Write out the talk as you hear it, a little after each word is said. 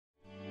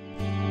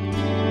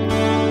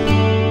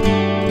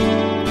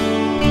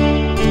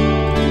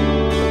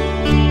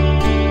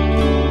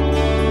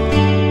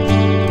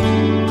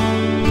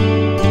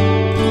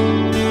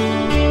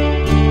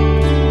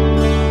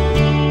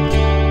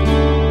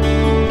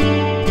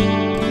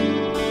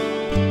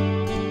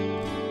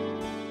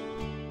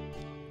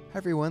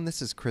everyone,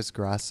 this is Chris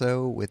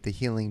Grosso with The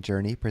Healing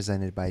Journey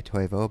presented by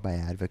Toivo by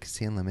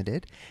Advocacy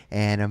Unlimited.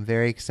 And I'm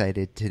very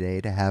excited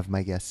today to have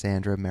my guest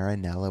Sandra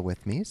Marinella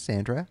with me.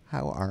 Sandra,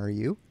 how are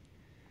you?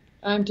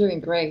 I'm doing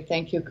great.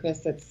 Thank you,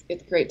 Chris. It's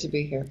great to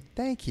be here.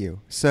 Thank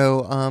you.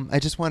 So I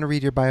just want to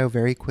read your bio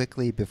very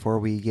quickly before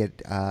we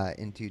get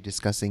into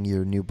discussing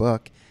your new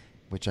book,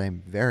 which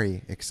I'm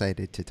very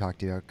excited to talk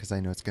to you about because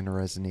I know it's going to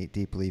resonate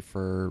deeply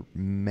for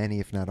many,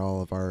 if not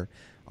all, of our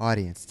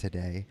audience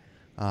today.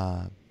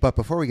 But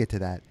before we get to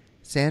that,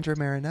 Sandra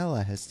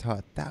Marinella has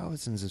taught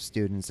thousands of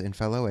students and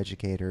fellow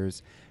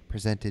educators,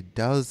 presented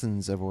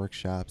dozens of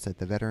workshops at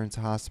the Veterans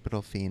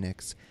Hospital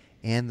Phoenix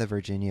and the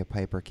Virginia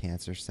Piper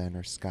Cancer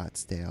Center,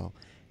 Scottsdale,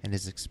 and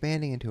is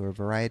expanding into a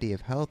variety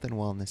of health and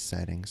wellness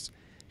settings.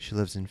 She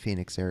lives in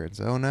Phoenix,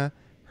 Arizona.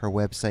 Her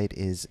website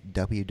is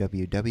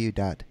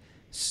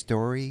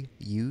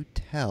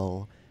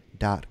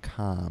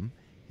www.storyyouTell.com.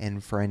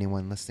 And for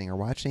anyone listening or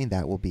watching,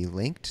 that will be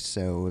linked.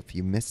 So if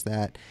you missed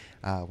that,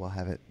 we'll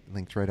have it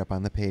linked right up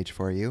on the page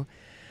for you.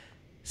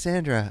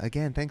 Sandra,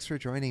 again, thanks for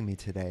joining me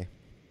today.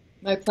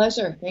 My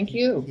pleasure. Thank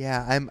you.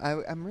 Yeah,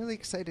 I'm really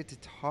excited to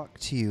talk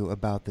to you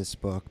about this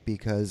book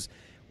because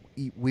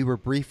we were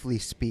briefly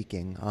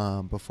speaking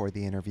before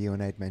the interview,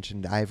 and I'd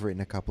mentioned I've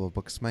written a couple of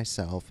books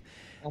myself,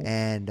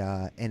 and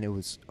it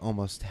was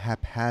almost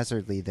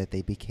haphazardly that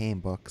they became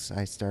books.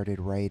 I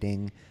started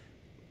writing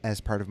as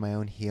part of my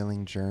own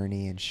healing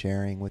journey and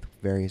sharing with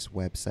various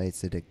websites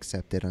that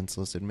accepted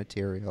unsolicited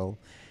material.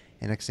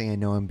 And next thing I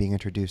know, I'm being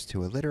introduced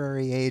to a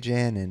literary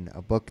agent and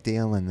a book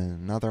deal and then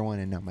another one,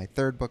 and now my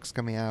third book's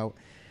coming out.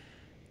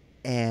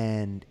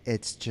 And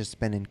it's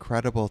just been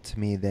incredible to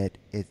me that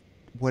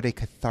what a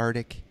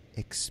cathartic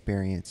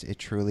experience it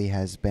truly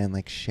has been,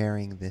 like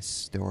sharing this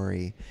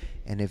story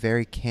in a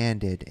very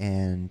candid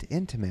and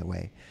intimate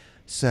way.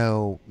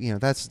 So,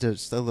 that's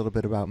just a little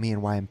bit about me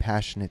and why I'm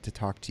passionate to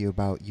talk to you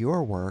about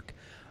your work.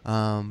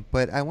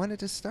 But I wanted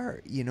to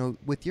start,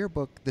 with your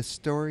book, The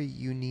Story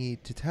You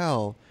Need to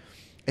Tell.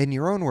 In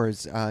your own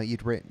words,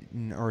 you'd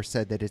written or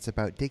said that it's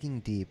about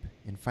digging deep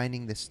and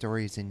finding the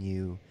stories in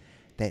you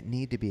that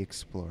need to be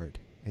explored.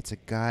 It's a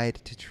guide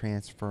to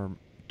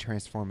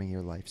transforming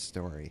your life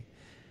story.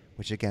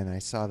 Which again, I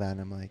saw that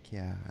and I'm like,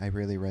 yeah, I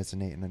really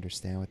resonate and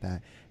understand with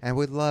that. And I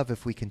would love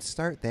if we can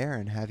start there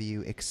and have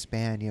you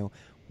expand,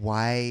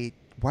 why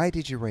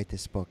did you write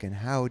this book and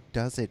how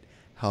does it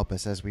help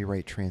us as we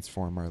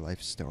transform our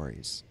life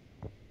stories?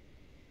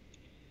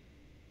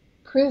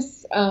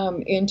 Chris,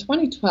 in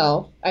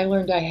 2012, I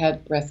learned I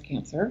had breast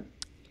cancer,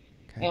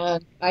 Okay.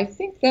 and I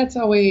think that's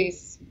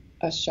always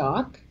a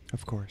shock.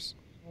 Of course.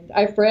 And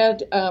I've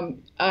read a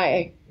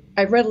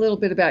little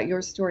bit about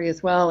your story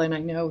as well, and I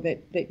know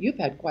that you've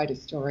had quite a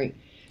story.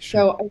 Sure.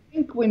 So I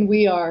think when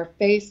we are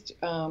faced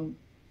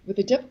with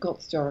a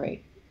difficult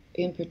story,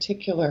 in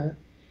particular,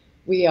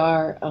 we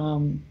are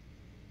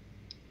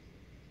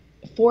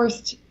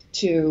forced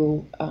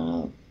to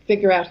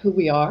figure out who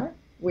we are.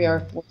 We are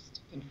forced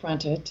to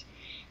confront it.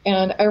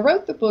 And I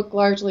wrote the book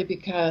largely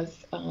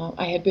because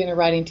I had been a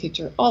writing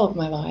teacher all of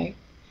my life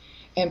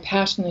and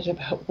passionate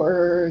about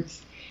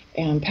words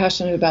and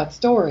passionate about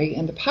story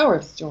and the power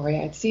of story.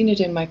 I'd seen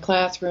it in my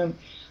classroom,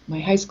 my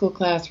high school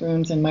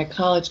classrooms, and my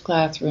college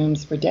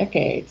classrooms for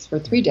decades, for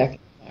 3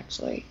 decades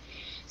actually.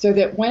 So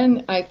that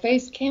when I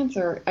faced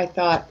cancer, I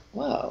thought,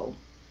 whoa,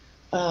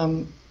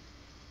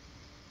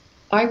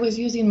 I was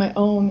using my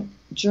own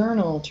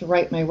journal to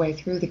write my way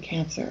through the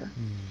cancer,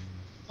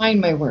 find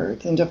my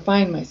words and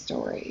define my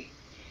story.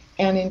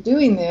 And in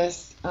doing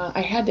this,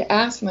 I had to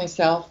ask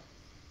myself,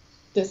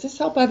 does this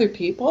help other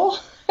people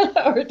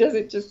or does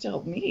it just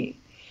help me?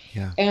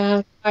 Yeah.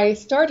 And I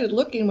started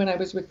looking when I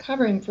was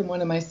recovering from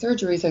one of my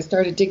surgeries. I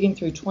started digging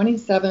through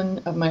 27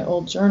 of my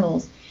old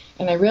journals,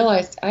 and I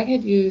realized I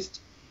had used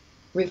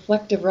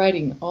reflective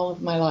writing all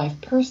of my life,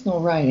 personal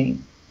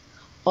writing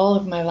all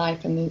of my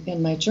life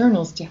in my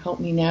journals to help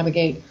me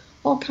navigate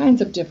all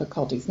kinds of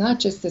difficulties, not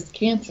just this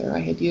cancer. I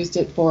had used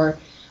it for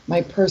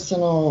my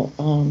personal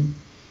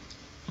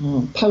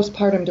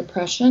postpartum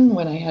depression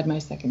when I had my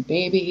second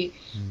baby.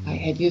 I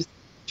had used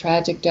the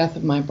tragic death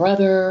of my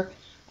brother.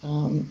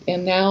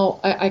 And now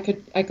I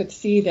could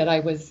see that I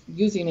was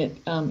using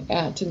it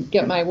to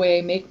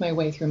make my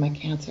way through my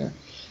cancer.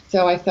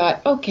 So I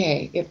thought,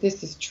 okay, if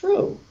this is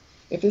true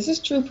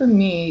for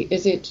me,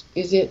 is it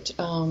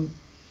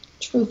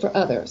true for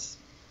others?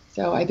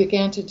 So I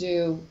began to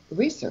do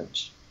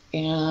research,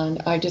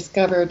 and I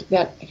discovered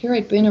that here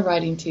I'd been a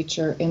writing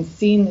teacher and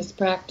seen this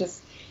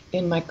practice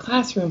in my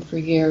classroom for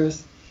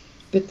years,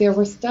 but there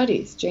were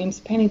studies. James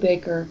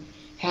Pennebaker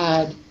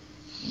had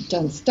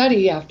done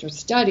study after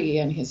study,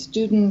 and his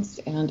students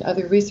and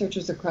other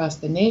researchers across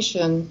the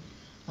nation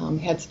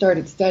had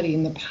started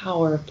studying the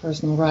power of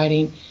personal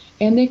writing,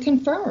 and they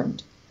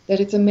confirmed that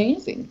it's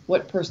amazing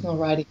what personal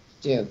writing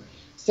can do.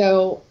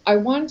 So I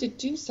wanted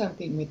to do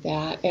something with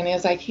that, and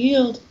as I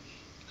healed,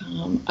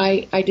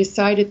 I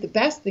decided the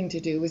best thing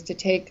to do was to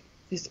take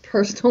this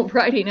personal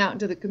writing out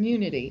into the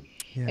community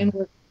and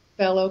work with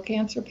fellow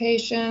cancer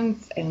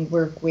patients and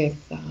work with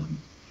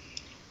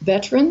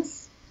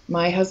veterans,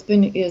 My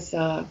husband is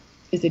a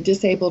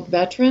disabled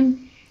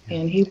veteran, Yeah.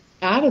 and he was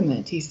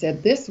adamant. He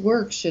said this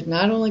work should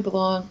not only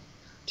belong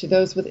to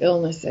those with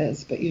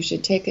illnesses, but you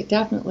should take it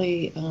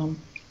definitely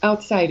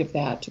outside of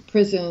that, to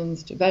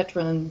prisons, to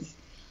veterans,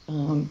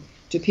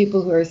 to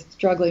people who are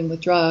struggling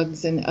with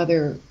drugs and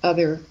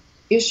other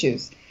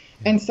issues.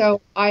 Yeah. And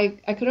so I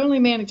could only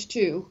manage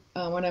two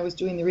when I was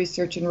doing the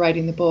research and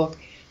writing the book,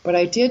 but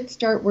I did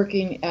start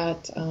working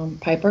at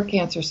Piper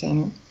Cancer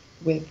Center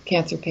with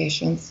cancer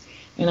patients,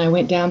 and I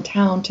went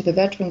downtown to the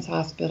Veterans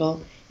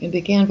Hospital and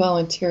began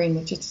volunteering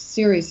with just a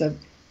series of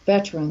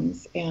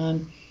veterans,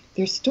 and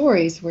their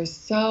stories were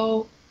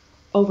so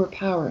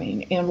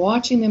overpowering, and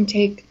watching them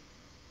take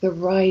the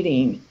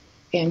writing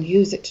and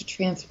use it to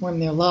transform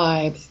their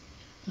lives,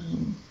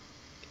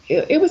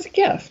 it was a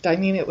gift. I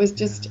mean, it was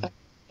just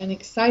an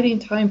exciting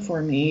time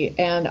for me,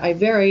 and I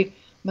very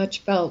much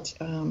felt,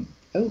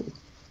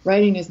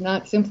 writing is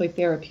not simply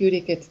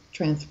therapeutic, it's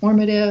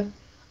transformative.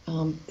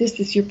 This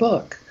is your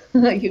book.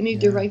 You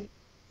need to write,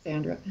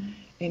 Sandra.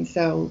 And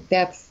so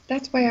that's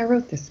why I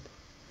wrote this book.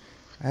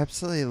 I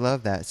absolutely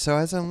love that. So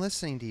as I'm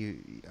listening to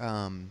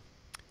you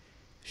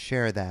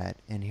share that,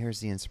 and here's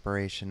the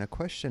inspiration, a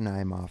question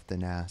I'm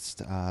often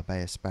asked by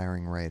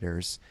aspiring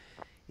writers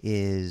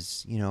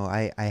is,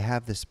 I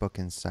have this book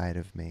inside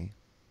of me.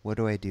 What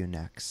do I do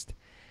next?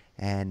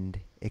 And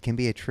it can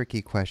be a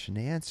tricky question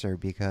to answer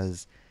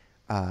because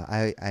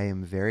I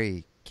am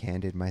very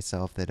candid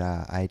myself that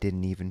I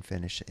didn't even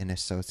finish an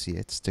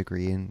associate's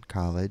degree in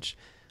college.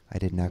 I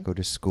did not go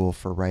to school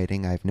for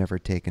writing. I've never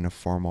taken a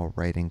formal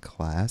writing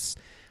class.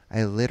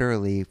 I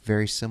literally,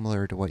 very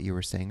similar to what you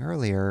were saying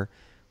earlier,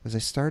 was I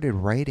started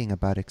writing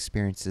about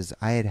experiences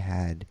I had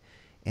had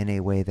in a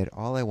way that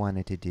all I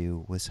wanted to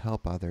do was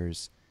help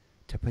others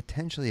to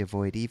potentially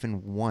avoid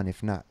even one,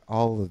 if not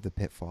all of the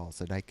pitfalls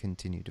that I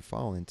continue to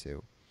fall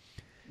into.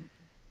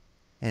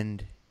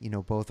 And,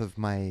 both of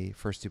my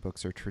first two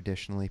books are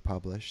traditionally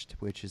published,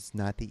 which is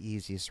not the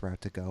easiest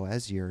route to go,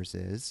 as yours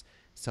is.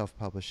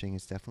 Self-publishing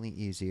is definitely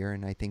easier,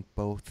 and I think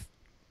both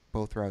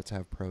routes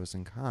have pros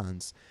and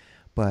cons.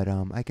 But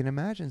I can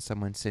imagine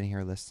someone sitting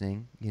here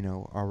listening,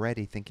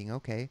 already thinking,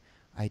 okay,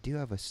 I do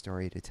have a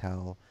story to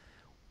tell.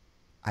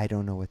 I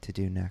don't know what to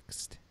do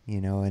next,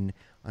 and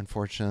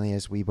unfortunately,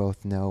 as we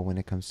both know, when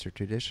it comes to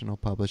traditional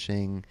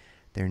publishing,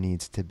 there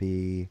needs to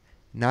be,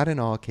 not in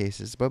all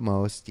cases, but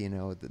most,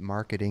 the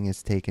marketing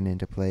is taken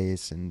into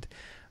place, and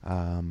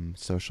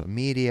social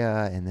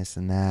media and this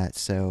and that.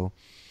 So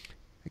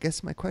I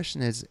guess my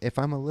question is, if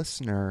I'm a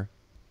listener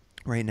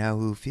right now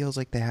who feels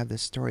like they have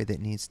this story that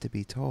needs to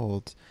be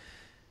told,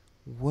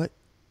 what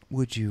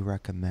would you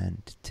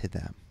recommend to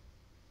them?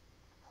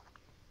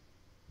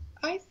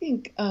 I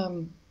think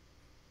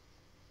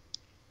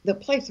the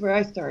place where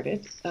I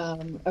started,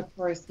 of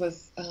course,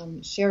 was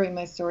sharing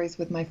my stories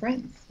with my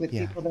friends, with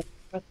people that I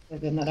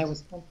trusted and that I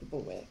was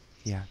comfortable with,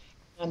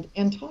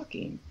 and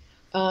talking.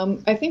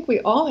 I think we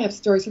all have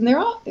stories, and they're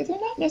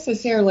not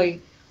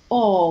necessarily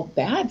all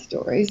bad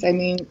stories. I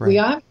mean, we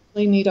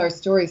obviously need our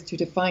stories to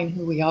define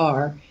who we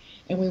are,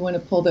 and we want to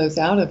pull those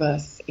out of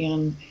us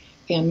and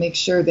make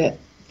sure that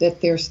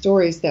they're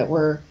stories that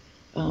we're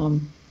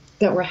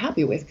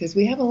happy with, because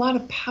we have a lot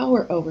of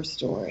power over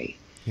story.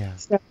 Yeah.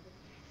 So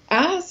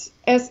as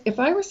if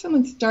I were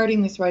someone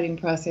starting this writing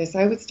process,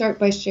 I would start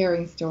by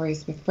sharing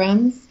stories with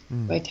friends,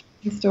 by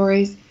telling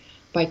stories,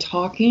 by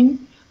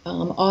talking.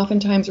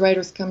 Oftentimes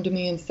writers come to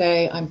me and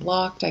say, I'm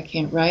blocked, I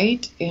can't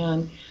write,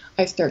 and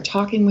I start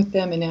talking with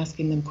them and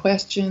asking them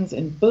questions,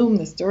 and boom,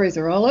 the stories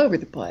are all over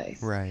the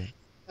place. Right.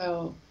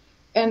 So,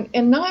 and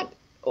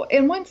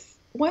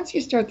once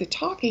you start the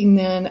talking,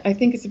 then I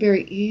think it's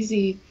very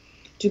easy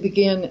to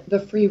begin the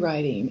free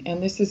writing,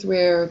 and this is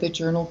where the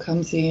journal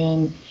comes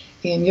in.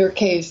 In your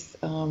case,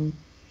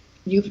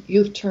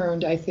 you've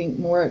turned, I think,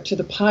 more to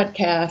the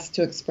podcast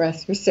to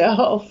express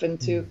yourself and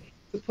to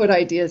put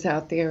ideas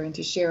out there and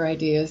to share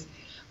ideas.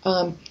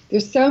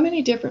 There's so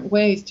many different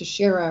ways to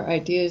share our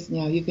ideas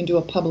now. You can do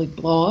a public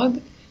blog.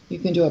 You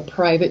can do a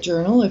private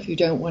journal if you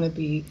don't want to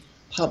be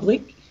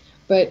public.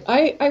 But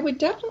I would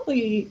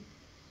definitely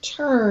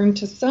turn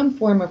to some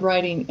form of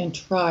writing and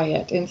try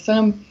it, and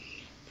some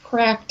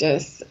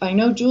practice. I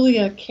know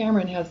Julia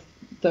Cameron has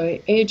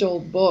the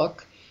age-old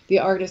book, The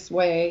Artist's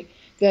Way,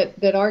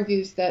 that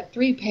argues that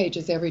 3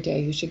 pages every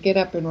day. You should get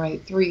up and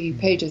write 3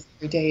 pages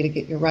every day to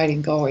get your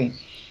writing going.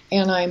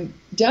 And I'm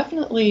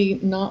definitely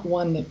not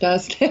one that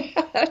does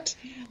that.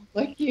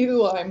 Like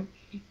you, I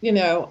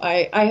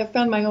have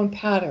found my own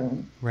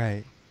pattern.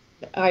 Right.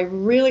 I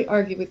really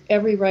argue with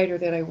every writer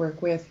that I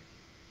work with.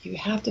 You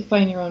have to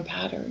find your own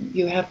pattern.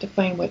 You have to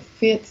find what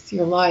fits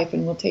your life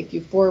and will take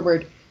you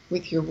forward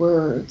with your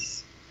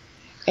words.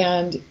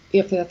 And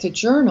if that's a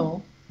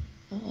journal,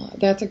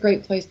 that's a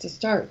great place to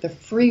start. The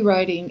free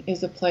writing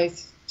is a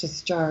place to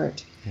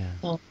start.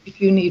 Yeah. If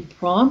you need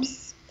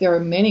prompts, there are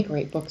many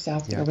great books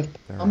out there with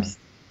prompts.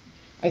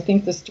 I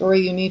think The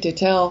Story You Need to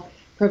Tell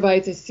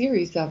provides a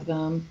series of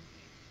them.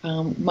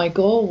 My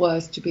goal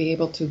was to be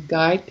able to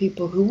guide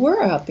people who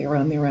were out there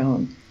on their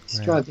own,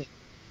 struggling,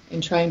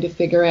 and trying to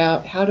figure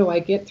out how do I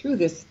get through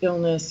this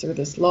illness or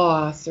this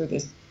loss or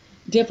this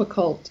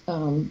difficult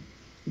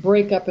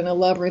breakup in a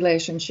love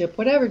relationship,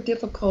 whatever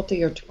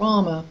difficulty or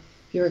trauma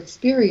you're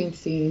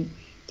experiencing,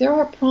 there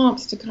are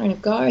prompts to kind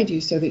of guide you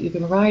so that you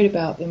can write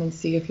about them and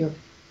see if you're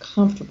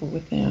comfortable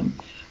with them.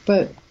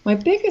 But my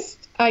biggest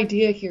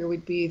idea here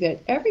would be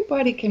that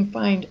everybody can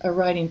find a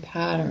writing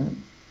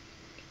pattern.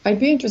 I'd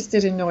be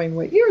interested in knowing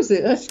what yours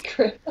is,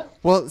 Chris.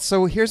 Well,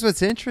 so here's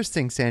what's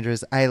interesting, Sandra,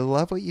 is I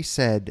love what you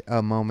said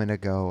a moment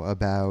ago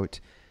about,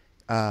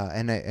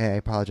 and I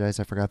apologize,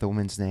 I forgot the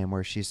woman's name,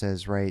 where she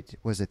says, right,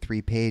 was it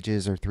 3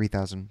 pages or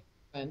 3,000?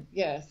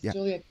 Yes, Yeah.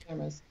 Julia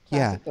Cameron's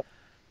Yeah. classic book.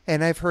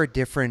 And I've heard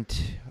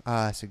different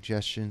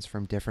suggestions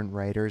from different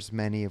writers,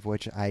 many of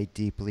which I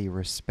deeply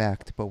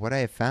respect. But what I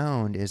have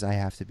found is I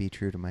have to be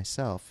true to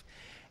myself.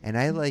 And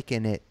I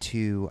liken it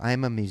to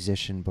I'm a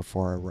musician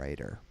before a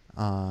writer.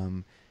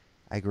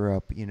 I grew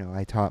up,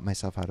 I taught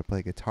myself how to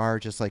play guitar,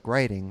 just like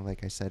writing.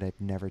 Like I said, I've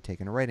never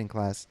taken a writing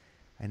class.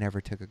 I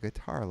never took a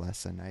guitar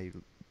lesson. I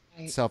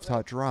Right, right,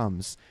 self-taught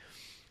drums.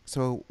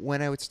 So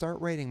when I would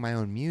start writing my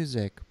own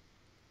music,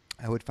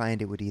 I would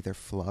find it would either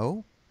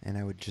flow and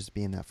I would just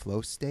be in that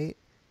flow state,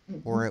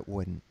 mm-hmm, or it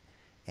wouldn't.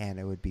 And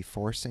I would be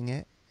forcing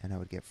it and I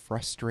would get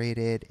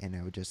frustrated and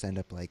I would just end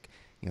up like,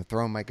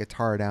 throwing my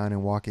guitar down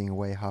and walking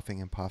away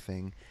huffing and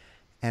puffing.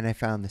 And I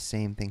found the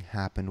same thing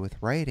happened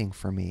with writing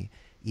for me.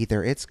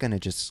 Either it's going to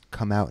just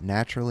come out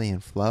naturally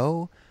and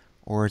flow,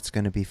 or it's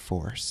going to be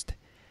forced.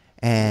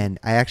 right, And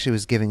I actually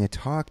was giving a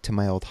talk to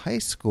my old high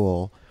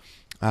school.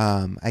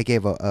 I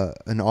gave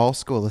an all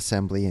school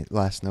assembly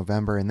last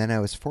November, and then I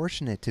was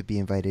fortunate to be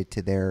invited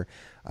to their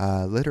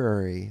the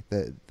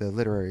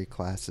literary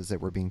classes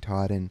that were being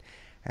taught. And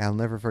I'll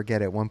never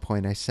forget, at one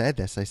point I said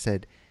this. I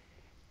said,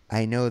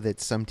 I know that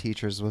some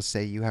teachers will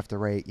say you have to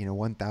write,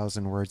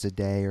 1,000 words a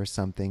day or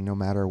something, no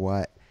matter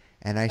what.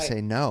 And I right.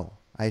 say, no.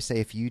 I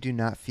say, if you do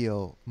not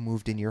feel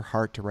moved in your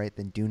heart to write,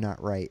 then do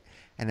not write.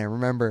 And I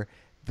remember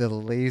the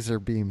laser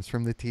beams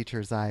from the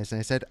teacher's eyes. And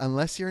I said,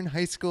 unless you're in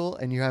high school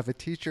and you have a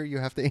teacher you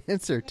have to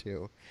answer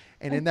to.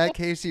 And in that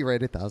case, you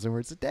write 1,000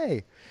 words a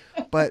day.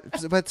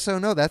 But so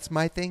no, that's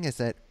my thing, is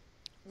that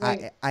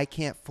Right. I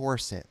can't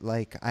force it.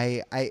 Like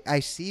I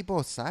see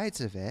both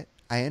sides of it.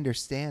 I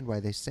understand why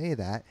they say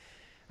that.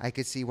 I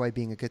could see why,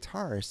 being a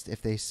guitarist,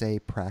 if they say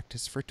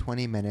practice for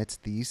 20 minutes,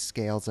 these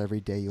scales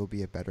every day, you'll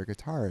be a better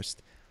guitarist.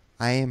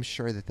 I am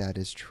sure that that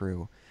is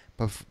true.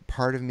 But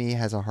part of me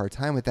has a hard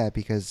time with that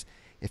because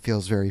it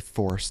feels very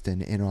forced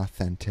and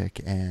inauthentic.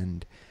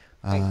 And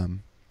Right.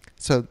 um,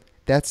 so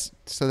that's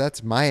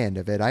my end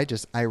of it.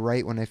 I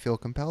write when I feel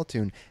compelled to.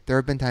 And there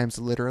have been times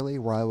literally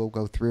where I will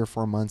go 3 or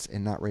 4 months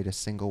and not write a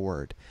single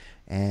word.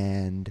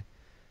 And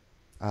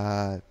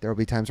there will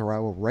be times where I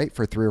will write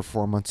for 3 or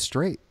 4 months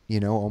straight,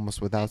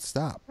 almost without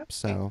stop. Right.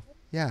 So,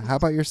 yeah. How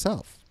about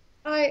yourself?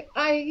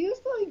 I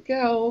usually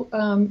go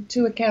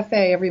to a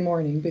cafe every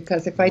morning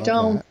because if I Love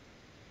don't, that.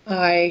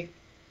 I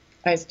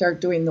I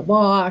start doing the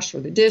wash or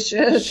the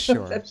dishes, the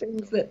Sure.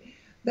 things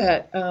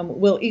that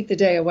will eat the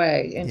day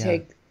away and Yeah.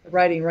 take the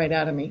writing right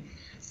out of me.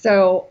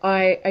 So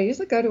I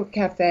usually go to a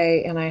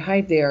cafe and I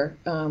hide there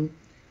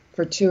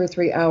for 2 or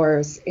 3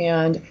 hours.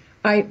 And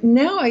I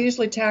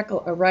usually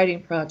tackle a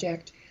writing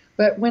project.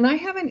 But when I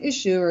have an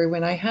issue or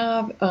when I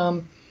have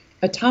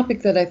a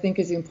topic that I think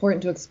is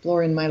important to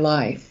explore in my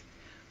life,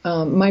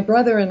 my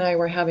brother and I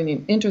were having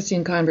an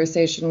interesting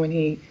conversation when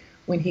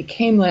he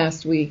came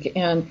last week,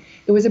 and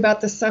it was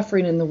about the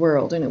suffering in the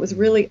world, and it was Mm.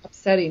 really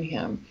upsetting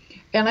him.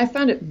 And I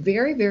found it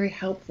very, very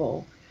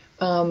helpful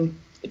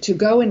to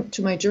go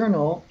into my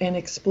journal and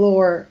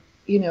explore,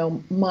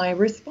 my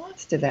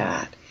response to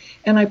that.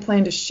 And I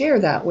plan to share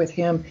that with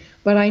him,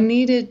 but I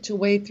needed to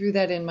wade through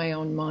that in my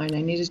own mind.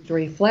 I needed to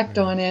reflect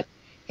Right. on it.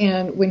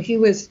 And when he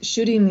was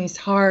shooting these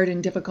hard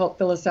and difficult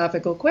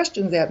philosophical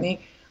questions at me,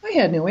 I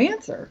had no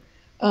answer.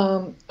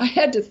 I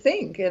had to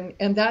think,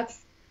 and that's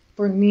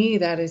for me,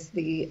 that is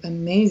the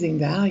amazing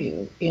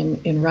value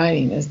in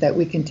writing, is that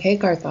we can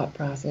take our thought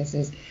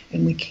processes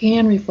and we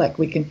can reflect,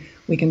 we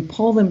can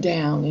pull them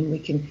down and we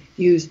can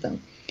use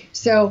them.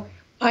 So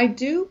I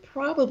do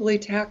probably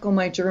tackle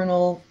my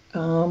journal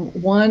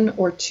one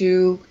or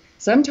two,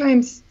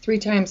 sometimes 3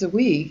 times a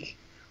week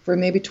for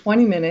maybe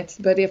 20 minutes.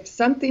 But if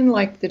something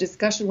like the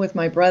discussion with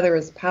my brother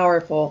is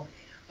powerful,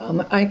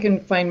 I can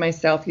find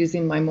myself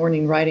using my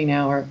morning writing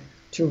hour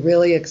to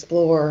really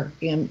explore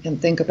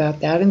and think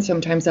about that. And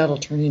sometimes that'll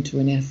turn into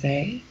an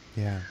essay.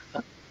 Yeah.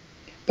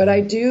 But I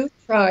Yeah. do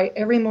try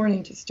every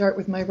morning to start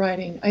with my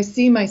writing. I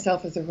see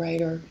myself as a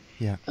writer.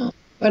 Yeah.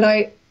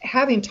 But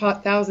having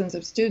taught thousands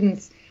of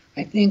students,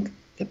 I think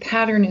the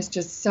pattern is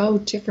just so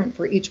different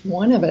for each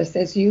one of us,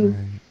 as you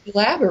Right.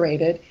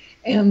 elaborated.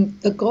 And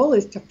the goal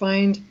is to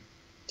find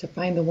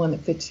the one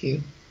that fits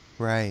you.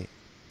 Right.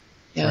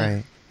 Yeah.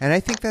 Right. And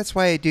I think that's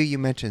why you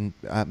mentioned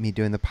me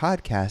doing the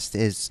podcast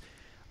is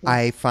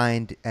I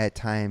find at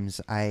times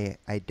I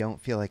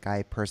don't feel like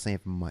I personally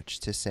have much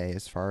to say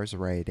as far as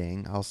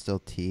writing. I'll still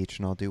teach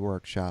and I'll do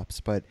workshops,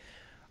 but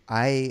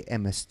I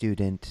am a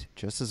student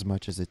just as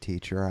much as a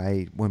teacher.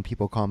 When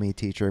people call me a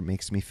teacher, it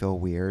makes me feel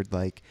weird.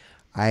 Like,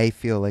 I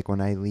feel like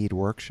when I lead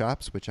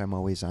workshops, which I'm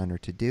always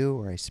honored to do,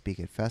 or I speak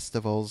at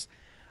festivals,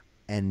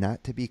 and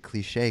not to be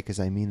cliche,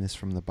 because I mean this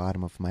from the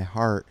bottom of my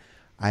heart,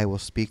 I will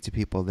speak to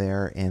people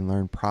there and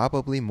learn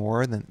probably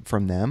more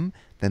from them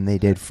than they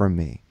did from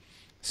me.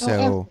 Oh,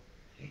 So,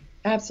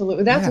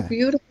 absolutely. That's a yeah,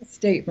 beautiful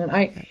statement.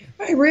 I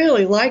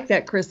really like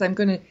that, Chris. I'm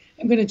gonna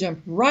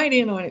jump right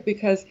in on it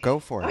because go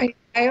for it.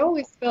 I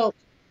always felt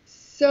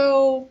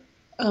so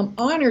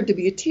honored to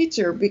be a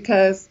teacher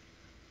because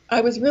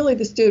I was really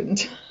the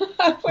student.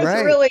 I was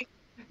Right. really,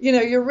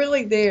 you're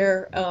really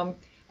there.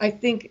 I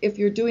think if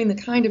you're doing the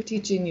kind of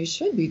teaching you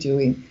should be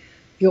doing,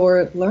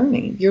 you're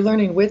learning. You're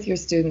learning with your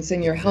students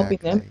and you're helping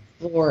them Exactly.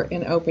 explore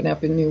and open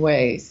up in new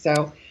ways.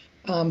 So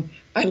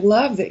I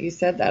love that you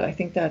said that. I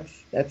think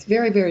that's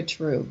very, very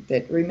true,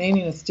 that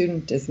remaining a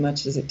student as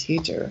much as a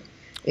teacher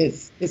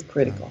is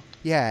critical.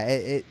 Yeah,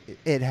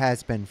 it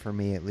has been for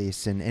me at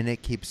least, and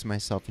it keeps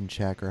myself in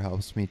check or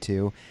helps me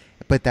too.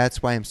 But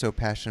that's why I'm so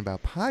passionate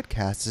about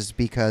podcasts, is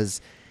because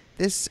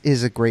this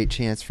is a great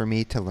chance for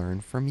me to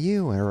learn from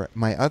you or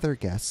my other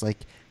guests. Like,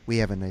 we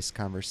have a nice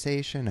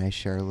conversation, I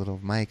share a little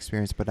of my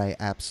experience, but I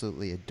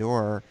absolutely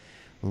adore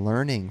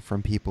learning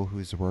from people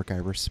whose work I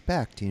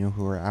respect,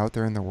 who are out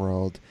there in the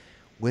world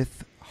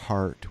with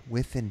heart,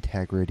 with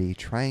integrity,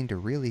 trying to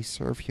really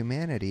serve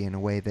humanity in a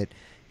way that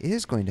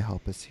is going to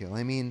help us heal.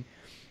 I mean,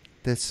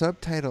 the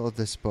subtitle of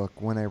this book,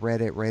 when I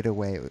read it right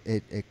away,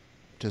 it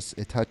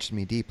touched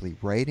me deeply.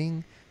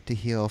 Writing to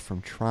heal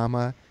from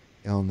trauma,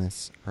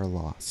 illness, or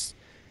loss.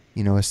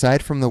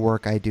 Aside from the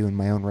work I do in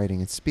my own writing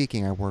and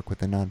speaking, I work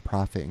with a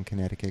nonprofit in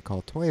Connecticut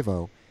called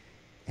Toivo,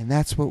 and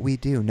that's what we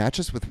do, not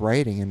just with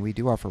writing, and we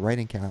do offer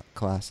writing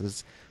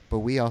classes, but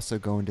we also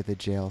go into the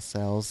jail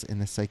cells, in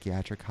the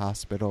psychiatric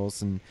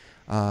hospitals, and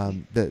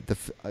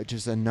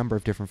just a number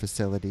of different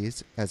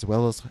facilities, as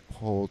well as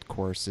hold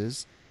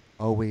courses,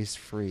 always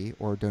free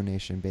or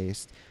donation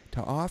based,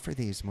 to offer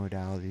these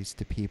modalities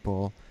to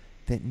people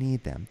that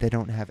need them, that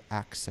don't have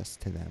access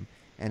to them.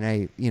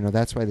 And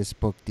that's why this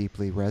book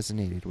deeply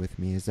resonated with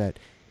me, is that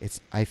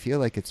I feel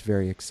like it's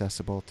very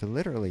accessible to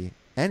literally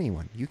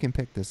anyone. You can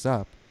pick this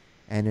up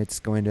and it's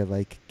going to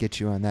like get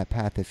you on that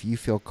path. If you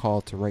feel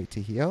called to write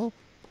to heal,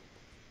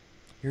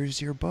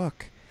 here's your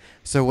book.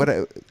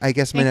 So I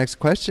guess my next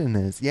question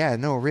is, yeah,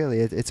 no,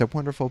 really, it's a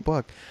wonderful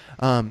book.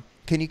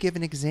 Can you give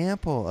an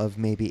example of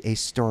maybe a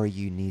story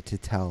you need to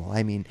tell?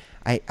 I mean,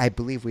 I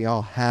believe we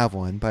all have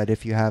one, but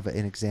if you have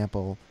an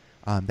example,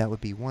 that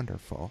would be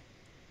wonderful.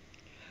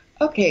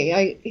 Okay,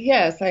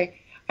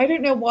 I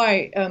don't know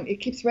why it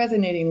keeps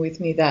resonating with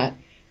me that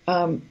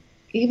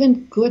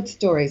even good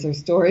stories are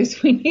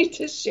stories we need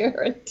to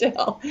share and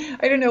tell.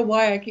 I don't know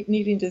why I keep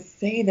needing to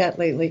say that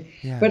lately,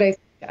 Yeah, but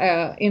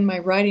in my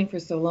writing for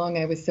so long,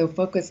 I was so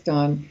focused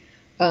on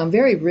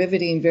very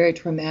riveting, very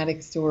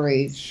traumatic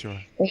stories, sure.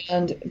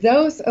 and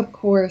those, of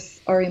course,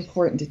 are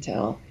important to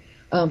tell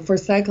for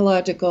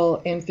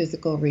psychological and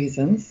physical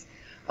reasons.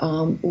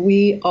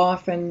 We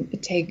often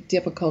take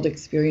difficult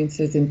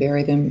experiences and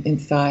bury them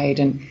inside,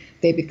 and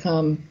they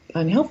become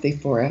unhealthy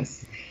for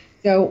us.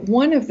 So,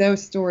 one of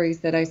those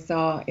stories that I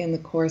saw in the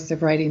course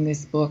of writing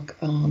this book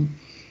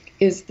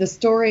is the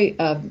story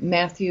of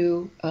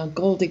Matthew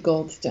Goldie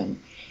Goldston.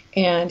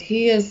 And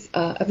he is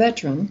a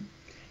veteran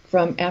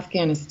from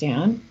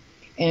Afghanistan,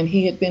 and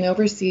he had been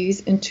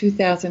overseas in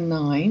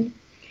 2009.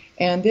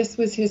 And this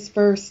was his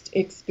first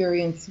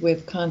experience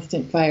with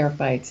constant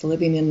firefights,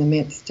 living in the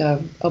midst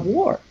of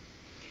war.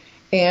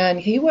 And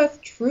he was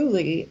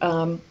truly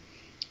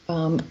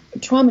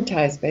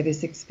traumatized by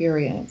this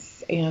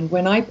experience. And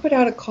when I put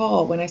out a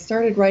call, when I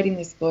started writing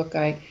this book,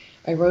 I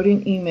wrote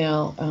an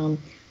email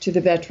to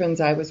the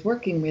veterans I was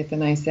working with,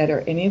 and I said,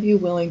 "Are any of you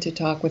willing to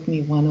talk with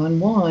me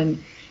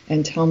one-on-one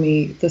and tell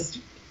me this,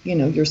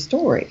 your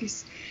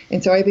stories?"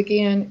 And so I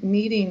began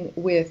meeting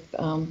with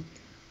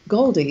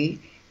Goldie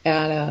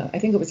at I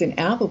think it was in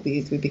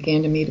Applebee's. We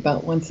began to meet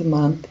about once a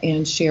month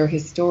and share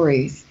his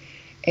stories.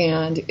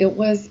 And it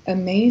was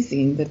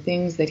amazing, the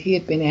things that he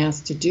had been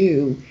asked to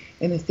do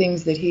and the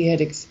things that he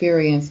had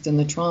experienced and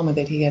the trauma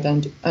that he had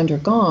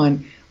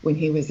undergone when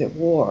he was at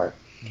war.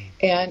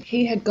 And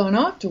he had gone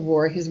off to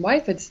war. His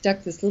wife had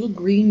stuck this little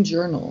green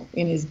journal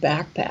in his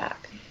backpack.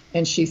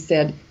 And she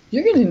said,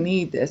 "You're going to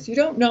need this. You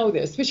don't know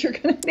this, but you're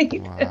going to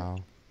need this." Wow.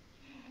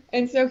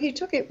 And so he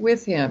took it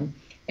with him.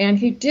 And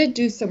he did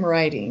do some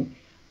writing.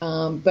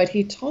 But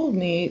he told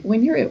me,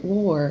 when you're at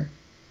war,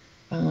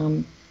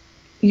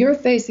 you're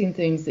facing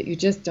things that you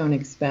just don't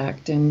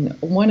expect. And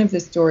one of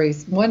his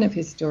stories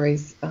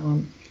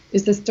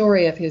is the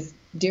story of his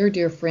dear,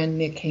 dear friend,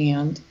 Nick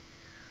Hand,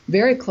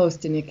 very close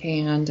to Nick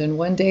Hand. And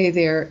one day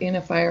they're in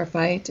a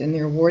firefight and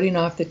they're warding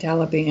off the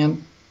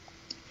Taliban.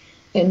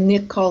 And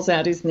Nick calls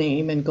out his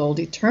name, and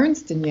Goldie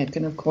turns to Nick.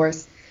 And of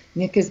course,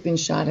 Nick has been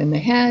shot in the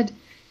head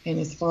and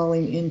is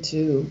falling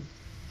into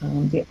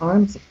the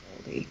arms of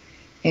Goldie.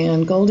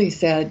 And Goldie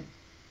said,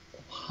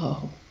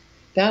 "Whoa,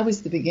 that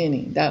was the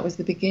beginning. That was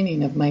the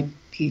beginning of my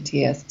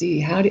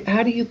PTSD.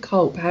 How do you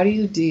cope? How do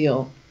you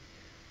deal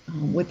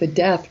with the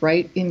death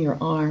right in your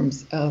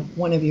arms of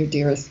one of your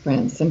dearest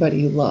friends,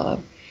 somebody you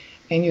love,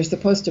 and you're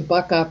supposed to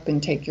buck up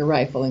and take your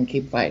rifle and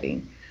keep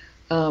fighting?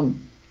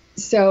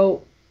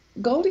 So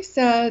Goldie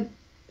said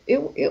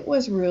it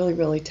was really,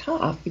 really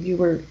tough. You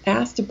were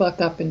asked to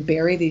buck up and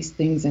bury these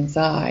things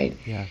inside.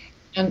 Yeah.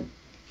 And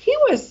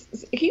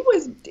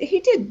he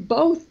did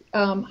both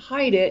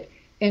hide it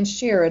and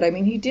share it. I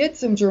mean, he did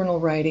some journal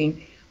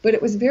writing, but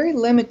it was very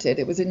limited.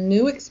 It was a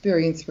new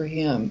experience for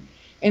him,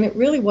 and it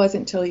really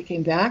wasn't until he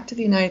came back to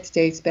the United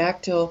States,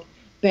 back to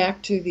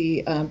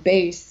the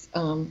base,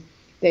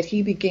 that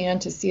he began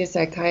to see a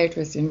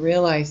psychiatrist and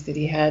realized that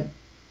he had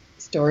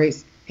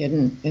stories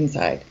hidden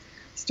inside,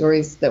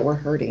 stories that were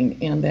hurting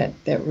and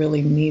that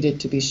really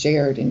needed to be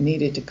shared and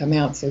needed to come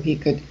out so he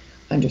could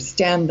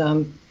understand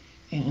them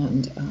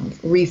and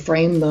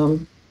reframe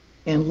them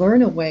and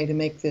learn a way to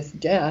make this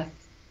death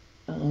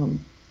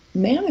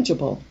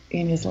manageable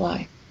in his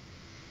life.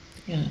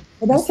 Yeah.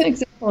 Well, that's an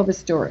example of a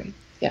story.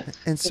 Yeah.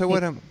 And so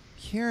what I'm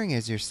hearing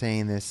as you're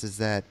saying this is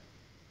that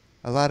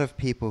a lot of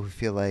people who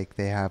feel like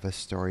they have a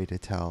story to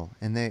tell,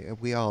 and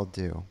we all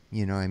do,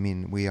 I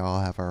mean, we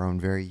all have our own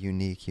very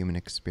unique human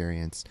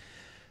experience,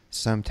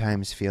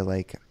 sometimes feel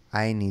like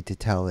I need to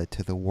tell it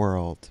to the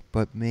world,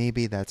 but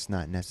maybe that's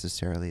not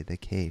necessarily the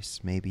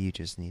case. Maybe you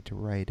just need to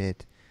write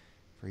it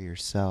for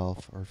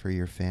yourself or for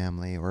your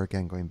family, or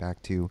again, going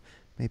back to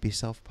maybe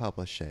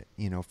self-publish it,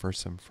 for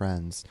some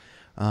friends.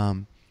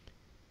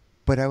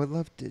 But I would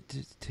love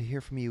to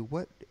hear from you,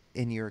 what,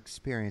 in your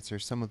experience, are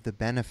some of the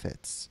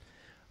benefits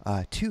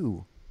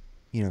to,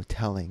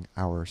 telling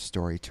our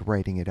story, to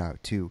writing it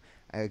out, to,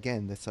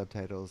 again, the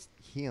subtitle's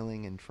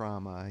healing and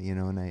trauma,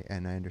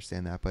 and I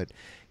understand that. But,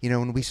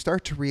 when we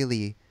start to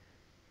really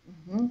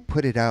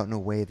put it out in a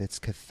way that's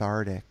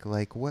cathartic,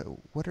 like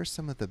what are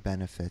some of the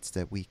benefits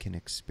that we can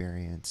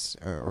experience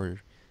or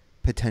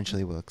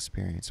potentially will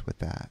experience with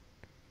that?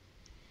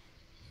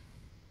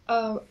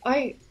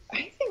 I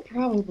think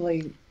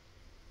probably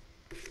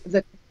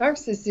the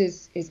catharsis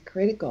is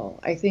critical.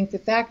 I think the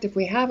fact if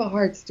we have a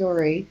hard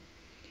story,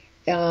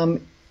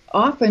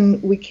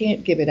 often we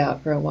can't give it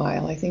out for a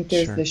while. I think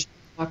there's Sure. the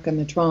shock and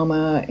the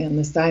trauma and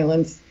the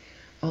silence,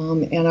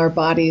 and our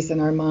bodies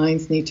and our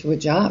minds need to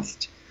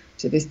adjust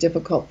to this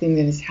difficult thing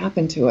that has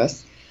happened to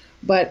us.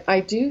 But I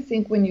do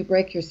think when you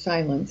break your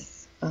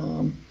silence,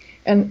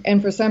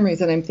 and for some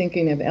reason I'm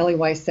thinking of Elie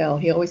Wiesel.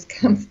 He always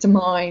comes to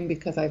mind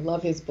because I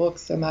love his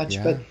books so much.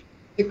 Yeah. But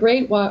the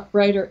great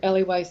writer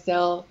Elie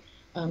Wiesel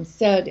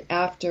said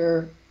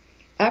after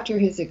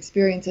his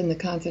experience in the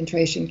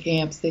concentration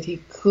camps that he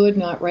could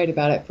not write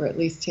about it for at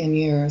least 10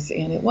 years.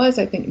 And it was,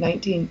 I think,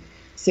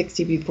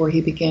 1960 before he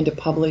began to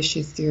publish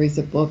his series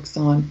of books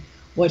on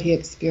what he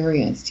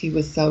experienced. He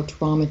was so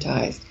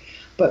traumatized.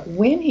 But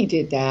when he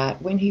did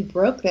that, when he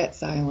broke that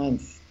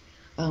silence,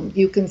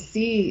 you can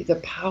see the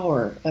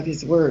power of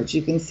his words.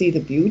 You can see the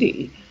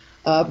beauty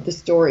of the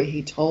story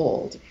he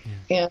told,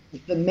 and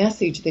the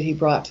message that he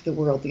brought to the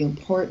world, the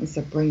importance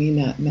of bringing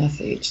that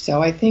message.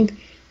 So I think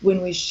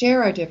when we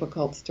share our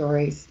difficult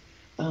stories,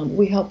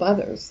 we help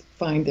others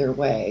find their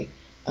way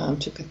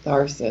to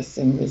catharsis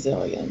and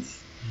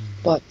resilience.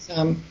 But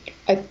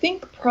I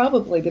think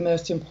probably the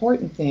most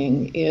important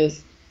thing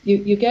is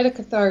you get a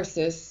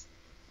catharsis,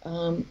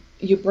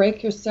 you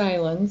break your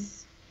silence,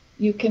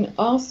 you can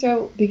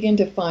also begin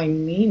to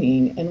find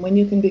meaning. And when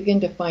you can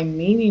begin to find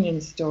meaning in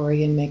a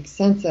story and make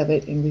sense of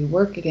it and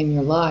rework it in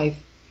your life,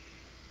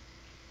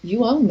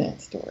 you own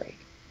that story.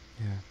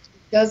 Yeah.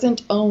 It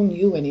doesn't own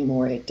you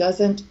anymore. It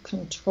doesn't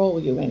control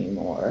you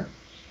anymore.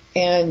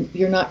 And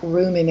you're not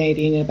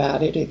ruminating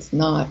about it. It's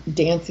not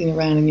dancing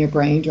around in your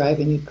brain,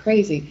 driving you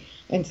crazy.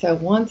 And so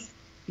once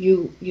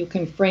you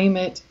can frame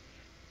it,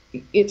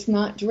 it's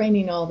not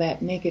draining all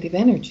that negative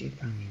energy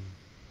from you.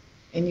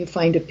 And you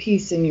find a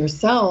peace in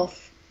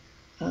yourself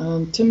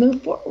to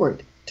move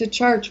forward, to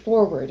charge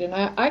forward. And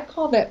I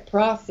call that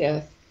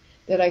process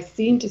that I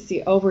seem to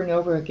see over and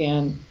over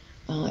again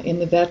in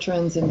the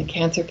veterans and the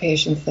cancer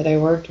patients that I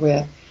worked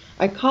with.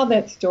 I call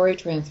that story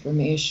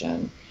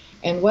transformation.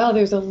 And while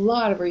there's a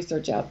lot of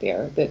research out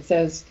there that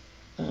says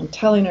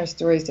telling our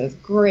stories does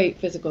great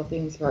physical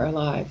things for our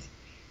lives,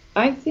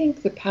 I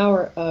think the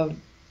power of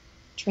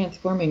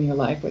transforming your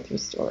life with your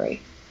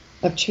story,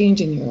 of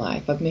changing your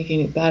life, of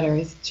making it better,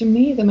 is, to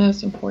me, the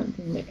most important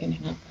thing that can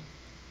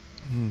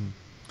happen.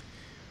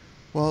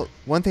 Well,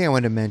 one thing I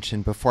wanted to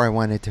mention before I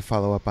wanted to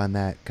follow up on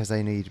that, because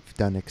I know you've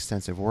done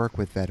extensive work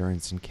with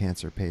veterans and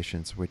cancer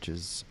patients, which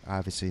is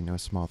obviously no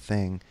small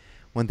thing.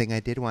 One thing I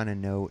did want to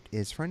note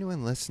is for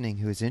anyone listening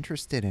who is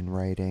interested in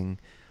writing,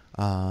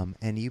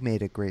 and you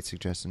made a great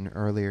suggestion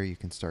earlier, you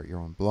can start your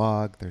own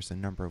blog. There's a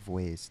number of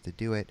ways to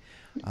do it.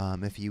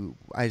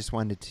 I just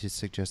wanted to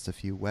suggest a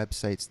few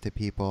websites to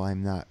people.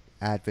 I'm not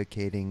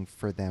advocating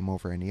for them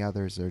over any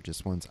others. They're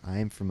just ones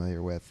I'm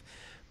familiar with.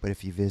 But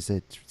if you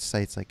visit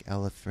sites like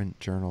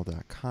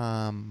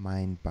elephantjournal.com,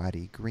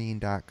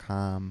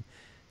 mindbodygreen.com,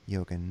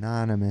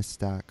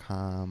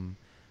 yoganonymous.com,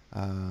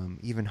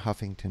 even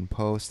Huffington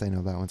Post. I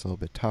know that one's a little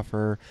bit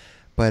tougher,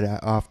 but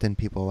often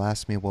people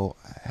ask me, well,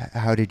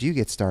 how did you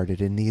get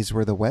started? And these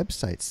were the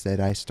websites that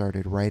I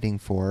started writing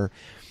for,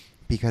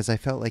 because I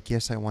felt like,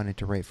 yes, I wanted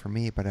to write for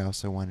me, but I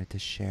also wanted to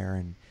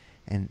share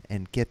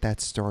and get that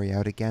story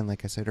out again,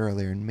 like I said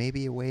earlier, and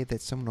maybe a way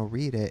that someone will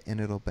read it and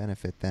it'll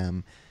benefit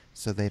them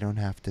so they don't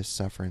have to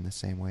suffer in the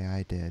same way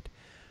I did.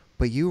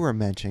 But you were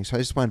mentioning, so I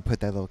just want to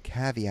put that little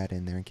caveat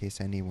in there in case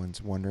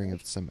anyone's wondering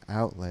of some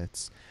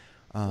outlets.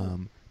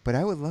 But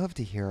I would love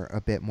to hear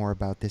a bit more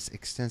about this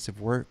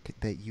extensive work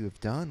that you have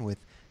done with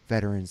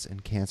veterans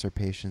and cancer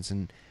patients.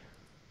 And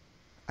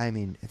I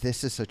mean,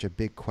 this is such a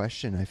big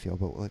question, I feel,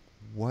 but like,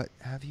 what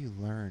have you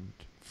learned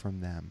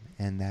from them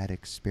and that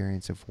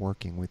experience of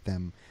working with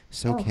them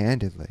so Oh,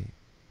 candidly?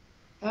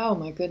 oh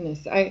my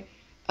goodness.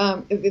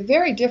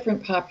 Very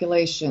different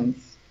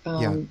populations,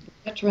 Yeah,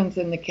 veterans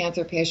and the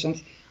cancer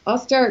patients. I'll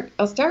start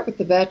with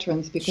the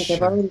veterans because I've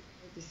sure. already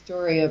heard the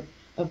story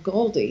of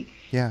Goldie.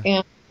 Yeah,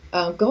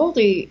 And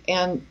Goldie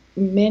and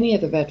many of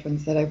the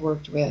veterans that I've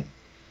worked with,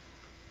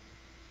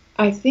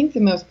 I think the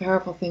most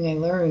powerful thing I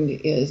learned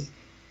is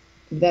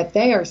that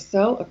they are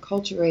so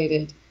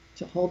acculturated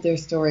to hold their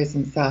stories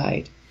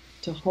inside,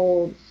 to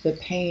hold the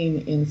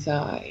pain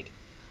inside.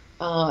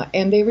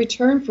 And they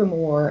return from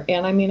war.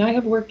 And I mean, I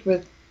have worked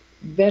with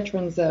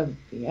veterans of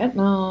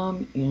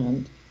Vietnam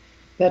and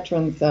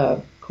veterans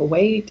of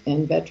Kuwait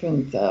and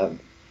veterans of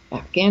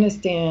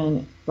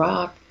Afghanistan,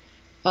 Iraq.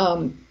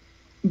 Um,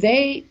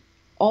 they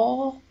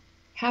all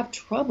have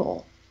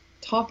trouble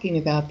talking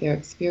about their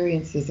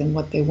experiences and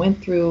what they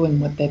went through and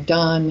what they've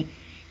done.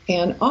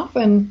 And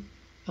often,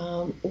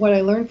 what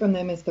I learned from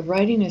them is the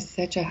writing is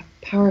such a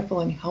powerful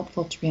and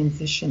helpful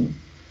transition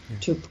yeah,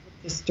 to put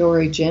the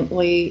story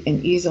gently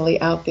and easily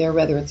out there,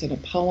 whether it's in a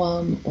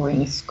poem or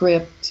in a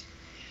script.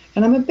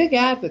 And I'm a big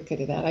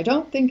advocate of that. I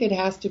don't think it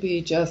has to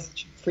be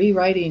just free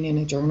writing in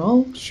a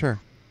journal, sure.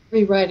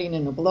 free writing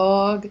in a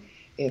blog.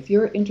 If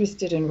you're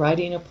interested in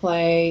writing a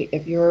play,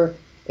 if your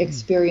Mm,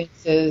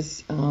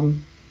 experiences,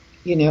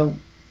 you know,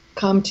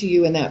 come to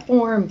you in that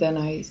form, then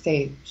I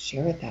say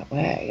share it that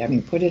way. I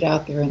mean, put it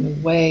out there in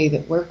the way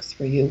that works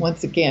for you.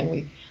 Once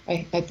again,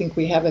 I think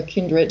we have a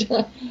kindred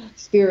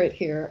spirit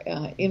here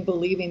in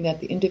believing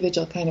that the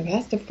individual kind of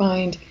has to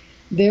find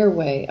their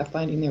way of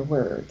finding their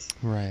words.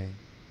 right.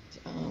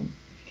 Um,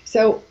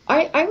 so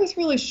I was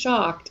really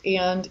shocked,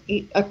 and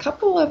a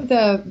couple of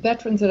the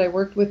veterans that I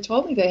worked with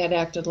told me they had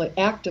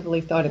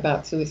actively thought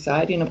about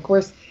suicide. And of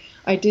course,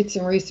 I did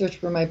some research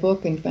for my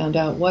book and found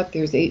out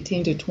there's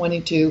 18 to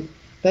 22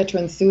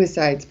 veteran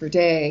suicides per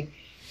day,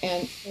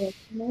 and it's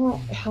not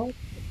helpful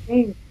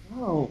thing.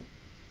 No,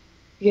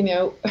 you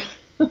know,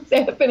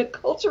 they have been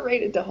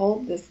acculturated to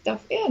hold this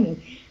stuff in,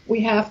 and we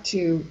have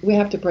to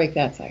break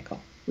that cycle.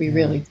 We Yeah,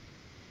 really.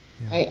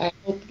 yeah, I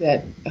hope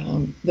that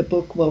the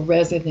book will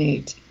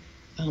resonate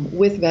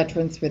with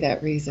veterans for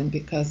that reason,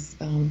 because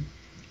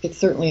it's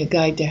certainly a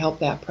guide to help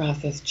that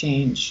process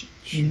change.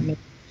 You sure. know.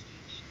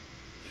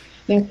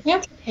 Now,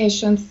 cancer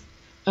patients,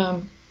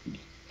 um,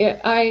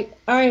 I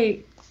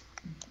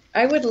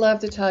would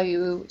love to tell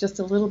you just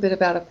a little bit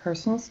about a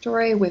personal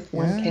story with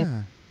one cancer.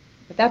 Yeah.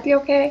 Would that be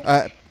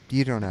okay?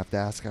 You don't have to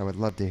ask. I would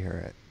love to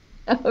hear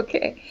it.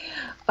 Okay.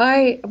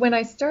 When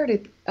I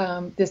started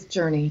this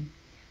journey,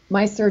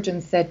 my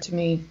surgeon said to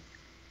me,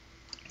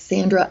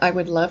 Sandra, I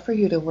would love for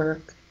you to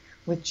work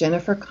with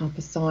Jennifer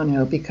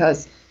Camposano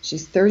because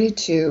she's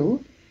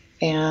 32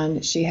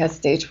 and she has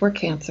stage 4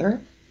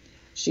 cancer.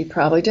 She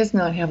probably does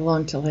not have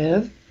long to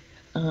live.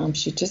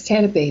 She just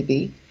had a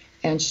baby,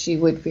 and she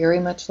would very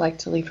much like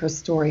to leave her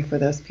story for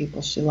those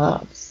people she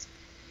loves.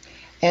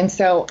 And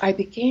so I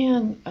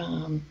began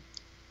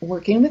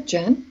working with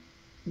Jen,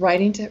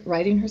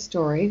 writing her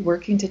story,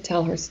 working to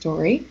tell her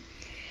story.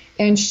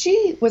 And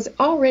she was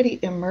already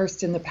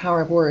immersed in the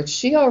power of words.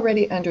 She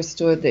already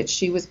understood that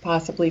she was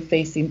possibly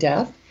facing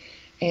death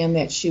and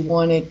that she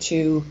wanted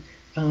to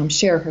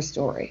share her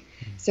story.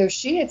 So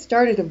she had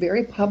started a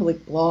very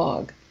public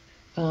blog,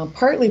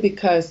 partly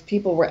because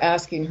people were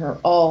asking her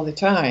all the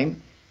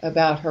time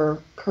about her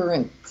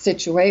current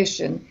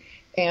situation,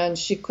 and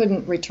she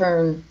couldn't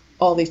return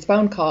all these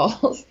phone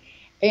calls,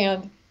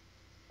 and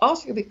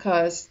also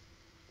because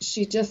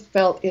she just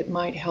felt it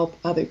might help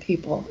other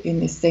people in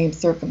the same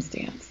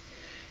circumstance.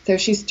 So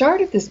she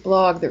started this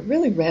blog that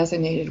really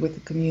resonated with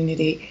the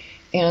community,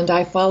 and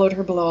I followed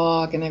her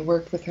blog and I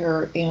worked with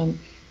her, and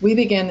we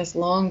began this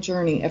long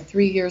journey of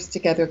 3 years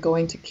together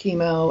going to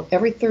chemo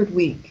every third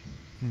week.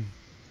 Hmm.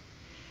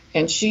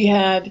 And she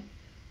had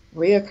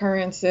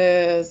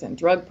reoccurrences and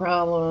drug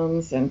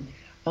problems, and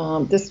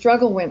the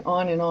struggle went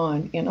on and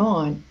on and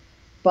on.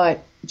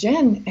 But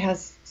Jen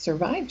has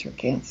survived her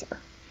cancer.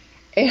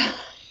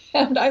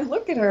 And I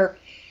look at her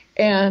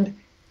and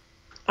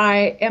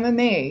I am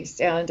amazed.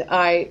 And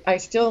I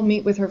still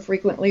meet with her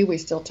frequently. We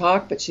still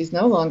talk, but she's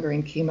no longer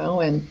in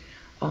chemo. And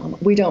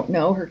we don't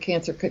know. Her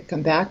cancer could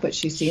come back, but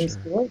she seems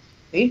Sure.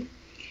 good.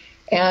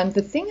 And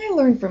the thing I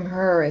learned from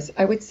her is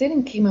I would sit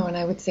in chemo and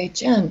I would say,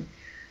 Jen,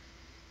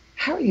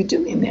 how are you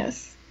doing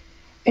this?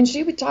 And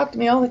she would talk to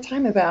me all the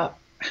time about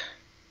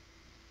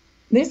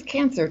This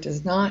cancer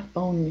does not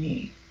own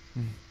me.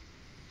 Mm.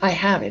 I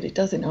have it. It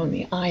doesn't own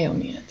me. I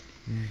own it.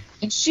 Mm.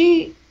 And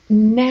she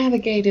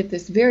navigated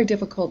this very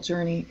difficult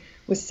journey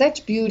with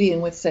such beauty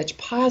and with such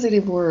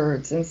positive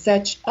words and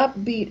such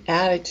upbeat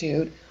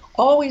attitude,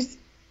 always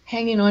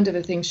hanging on to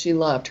the things she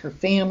loved, her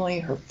family,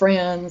 her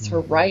friends,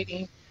 her Mm-hmm.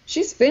 writing.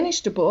 She's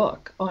finished a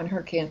book on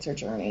her cancer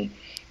journey.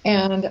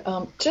 And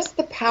just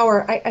the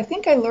power, I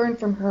think I learned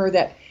from her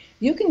that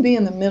you can be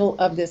in the middle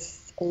of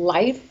this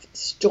life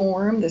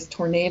storm, this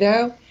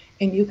tornado,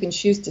 and you can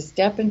choose to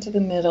step into the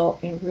middle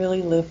and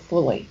really live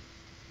fully.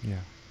 Yeah.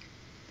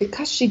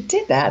 Because she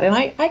did that. And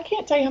I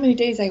can't tell you how many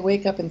days I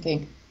wake up and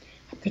think,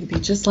 I'm going to be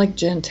just like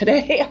Jen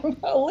today. I'm going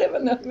to live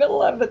in the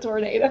middle of the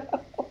tornado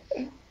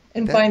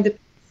and That find the.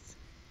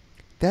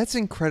 that's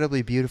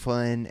incredibly beautiful,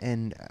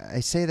 and I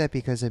say that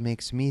because it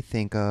makes me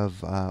think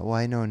of well,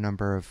 I know a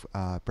number of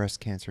breast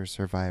cancer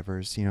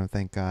survivors,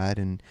 thank God,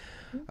 and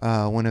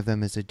one of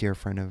them is a dear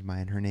friend of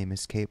mine. Her name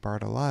is Kate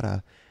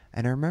Bartolotta,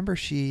 and I remember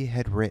she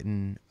had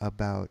written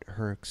about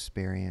her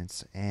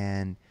experience,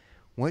 and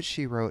what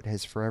she wrote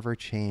has forever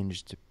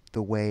changed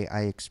the way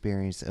I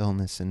experience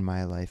illness in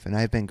my life. And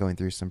I've been going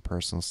through some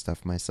personal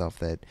stuff myself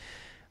that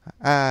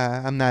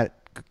I'm not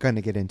going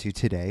to get into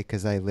today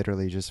because I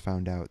literally just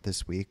found out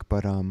this week.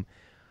 But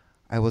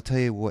I will tell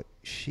you what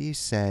she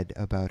said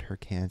about her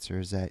cancer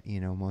is that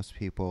most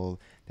people,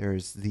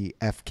 there's the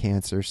F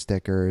cancer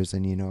stickers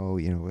and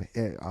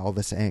all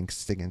this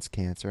angst against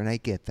cancer, and I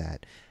get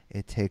that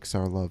it takes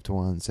our loved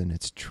ones and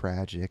it's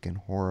tragic and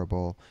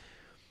horrible.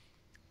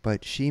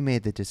 But she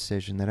made the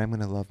decision that I'm going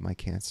to love my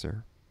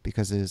cancer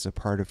because it is a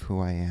part of who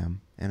I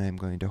am, and I'm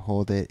going to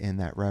hold it in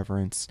that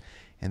reverence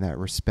and that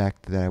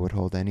respect that I would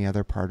hold any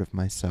other part of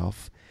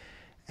myself.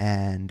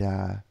 And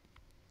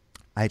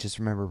I just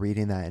remember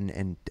reading that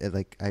and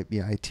like I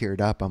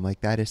teared up. I'm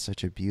like, that is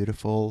such a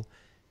beautiful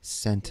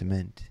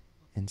sentiment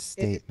and It is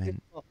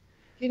statement.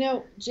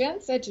 beautiful.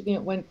 Jen said to me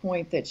at one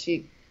point that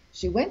she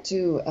went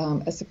to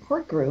a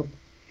support group,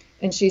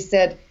 and she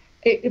said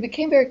it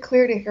became very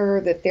clear to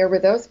her that there were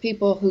those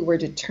people who were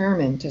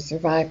determined to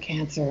survive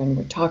cancer and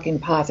were talking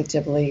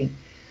positively,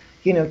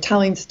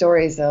 telling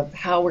stories of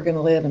how we're going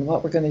to live and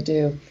what we're going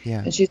to do.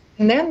 Yeah.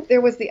 And then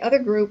there was the other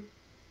group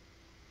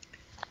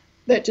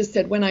that just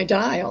said, when I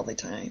die, all the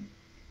time.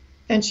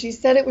 And she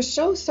said it was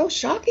so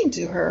shocking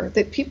to her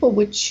that people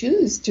would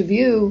choose to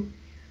view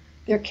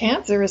their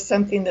cancer as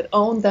something that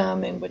owned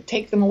them and would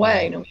take them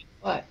away Right. no matter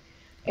what.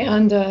 Right.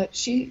 And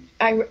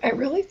I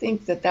really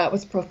think that that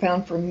was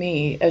profound for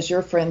me, as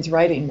your friend's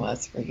writing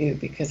was for you,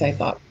 because I Yeah.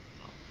 thought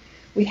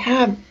we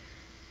have,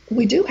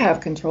 we do have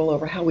control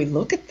over how we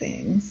look at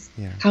things,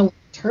 Yeah. how we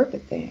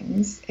interpret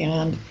things,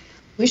 and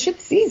we should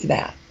seize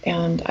that.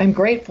 And I'm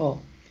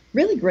grateful,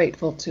 really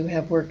grateful to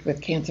have worked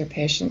with cancer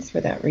patients for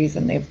that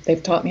reason.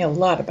 They've taught me a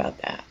lot about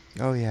that.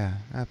 Oh yeah,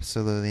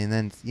 absolutely. And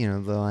then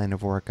the line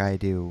of work I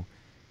do,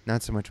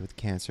 not so much with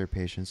cancer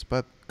patients,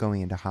 but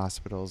going into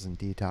hospitals and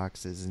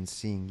detoxes and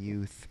seeing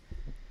youth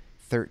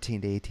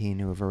 13 to 18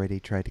 who have already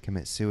tried to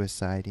commit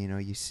suicide.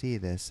 You see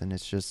this, and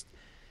it's just,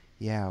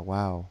 yeah,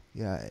 wow,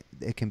 yeah,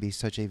 it can be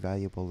such a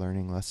valuable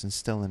learning lesson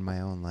still in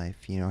my own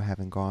life.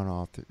 Having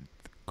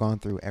gone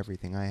through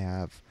everything I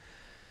have.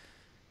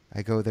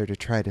 I go there to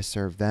try to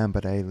serve them,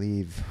 but I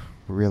leave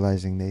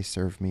realizing they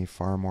serve me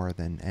far more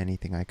than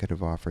anything I could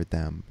have offered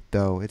them.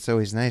 Though it's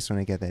always nice when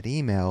I get that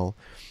email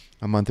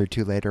a month or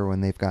two later when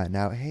they've gotten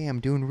out, hey,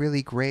 I'm doing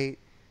really great.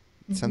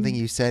 Something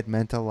Mm-hmm. you said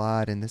meant a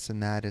lot, and this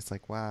and that. It's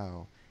like,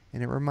 wow.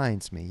 And it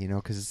reminds me,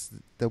 because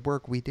the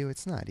work we do,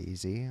 it's not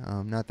easy.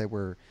 Not that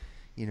we're,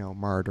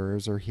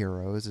 martyrs or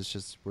heroes. It's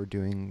just we're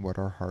doing what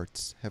our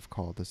hearts have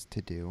called us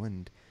to do,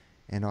 and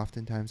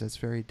oftentimes that's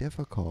very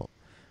difficult.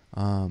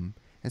 Um,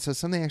 and so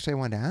something actually I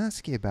wanted to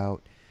ask you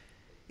about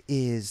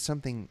is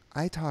something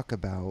I talk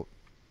about.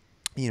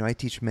 I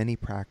teach many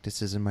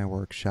practices in my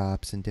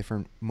workshops and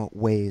different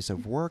ways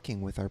of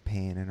working with our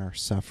pain and our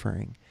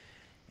suffering.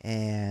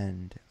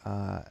 And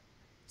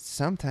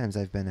sometimes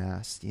I've been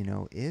asked,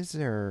 is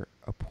there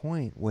a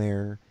point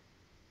where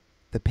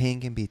the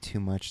pain can be too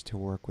much to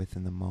work with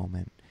in the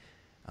moment?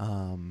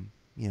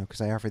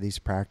 Because I offer these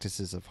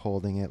practices of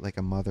holding it like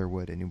a mother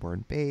would a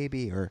newborn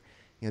baby, or,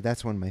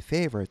 that's one of my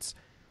favorites.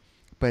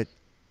 But,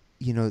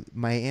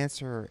 my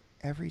answer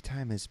every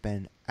time has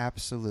been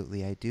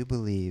absolutely, I do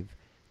believe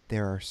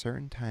there are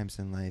certain times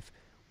in life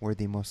where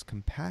the most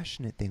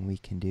compassionate thing we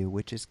can do,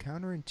 which is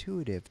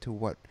counterintuitive to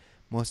what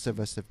most of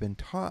us have been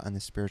taught on the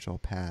spiritual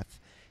path,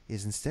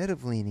 is instead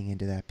of leaning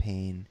into that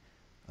pain,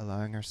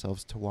 allowing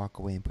ourselves to walk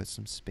away and put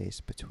some space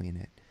between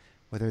it.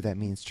 Whether that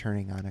means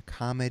turning on a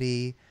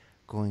comedy,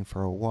 going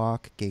for a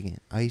walk, getting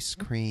ice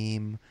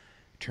cream,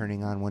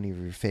 turning on one of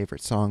your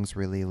favorite songs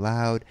really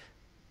loud.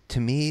 To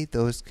me,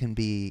 those can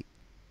be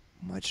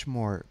much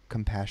more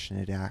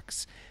compassionate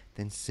acts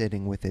than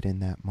sitting with it in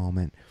that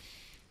moment.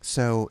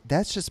 So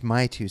that's just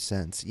my 2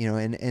 cents,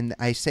 and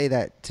I say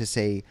that to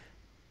say,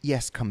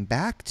 yes, come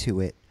back to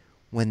it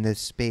when the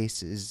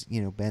space is,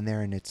 been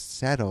there and it's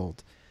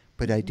settled.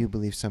 But I Mm-hmm. do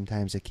believe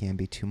sometimes it can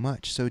be too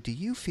much. So do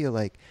you feel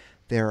like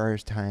there are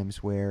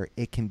times where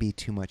it can be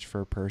too much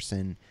for a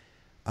person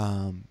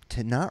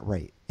to not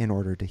write in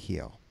order to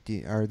heal.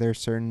 Are there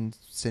certain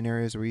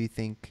scenarios where you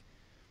think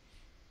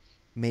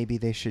maybe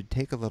they should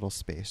take a little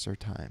space or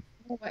time?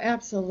 Oh,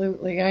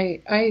 absolutely.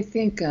 I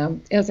think,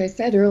 as I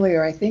said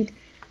earlier, I think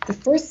the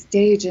first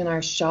stage in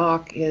our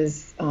shock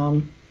is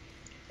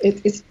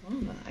it's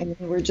trauma. I mean,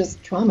 we're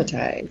just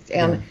traumatized,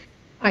 Yeah, and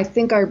I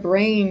think our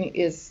brain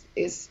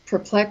is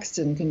perplexed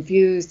and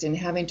confused and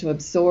having to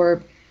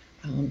absorb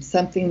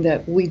something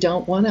that we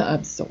don't want to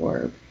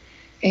absorb.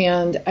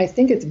 And I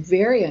think it's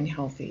very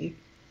unhealthy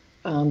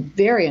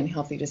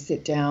to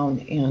sit down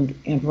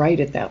and write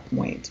at that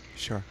point.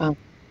 sure. Um,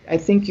 I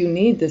think you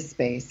need this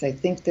space. I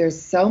think there's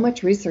so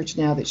much research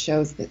now that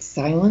shows that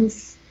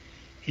silence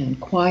and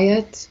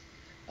quiet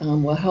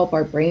will help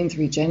our brains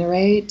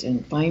regenerate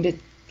and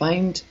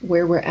find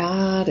where we're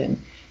at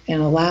and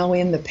allow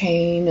in the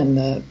pain and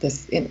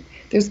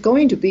there's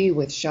going to be,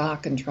 with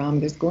shock and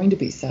trauma, there's going to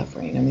be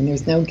suffering. I mean,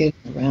 there's no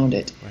getting around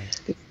it.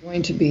 Right. There's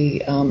going to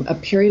be a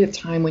period of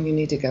time when you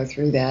need to go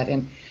through that.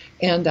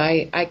 And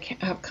I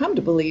have come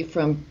to believe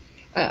from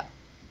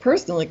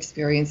personal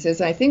experiences,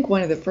 I think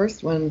one of the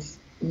first ones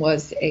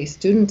was a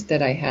student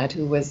that I had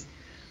who was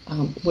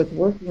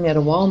working at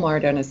a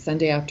Walmart on a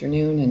Sunday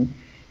afternoon,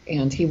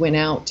 and he went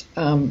out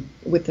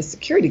with the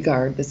security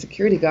guard. The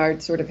security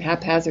guard sort of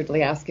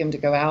haphazardly asked him to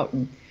go out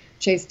and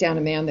chase down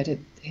a man that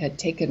had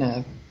taken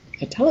a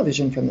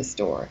television from the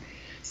store.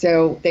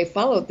 So they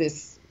followed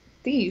this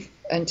thief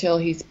until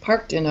he's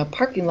parked in a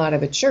parking lot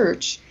of a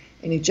church,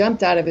 and he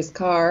jumped out of his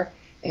car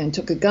and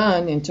took a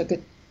gun and took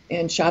it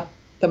and shot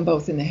them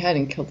both in the head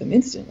and killed them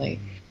instantly.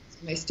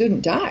 So my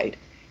student died.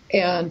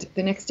 And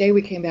the next day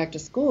we came back to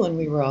school and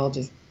we were all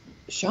just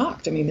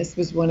shocked. I mean, this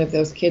was one of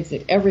those kids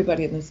that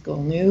everybody in the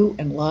school knew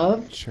and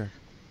loved. Sure.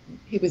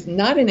 He was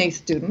not an A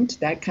student,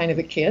 that kind of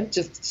a kid,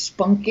 just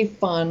spunky,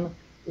 fun,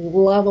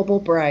 lovable,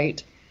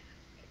 bright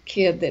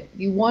kid that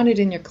you wanted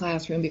in your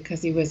classroom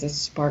because he was a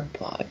spark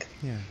plug,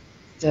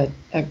 Yeah.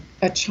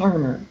 a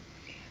charmer.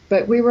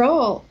 But we were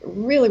all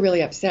really,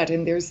 really upset,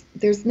 and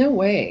there's no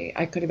way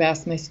I could have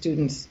asked my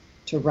students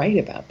to write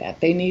about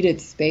that. They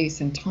needed space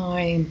and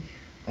time.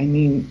 I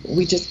mean,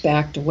 we just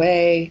backed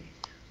away.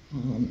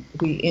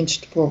 We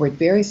inched forward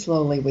very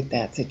slowly with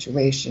that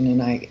situation,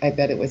 and I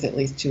bet it was at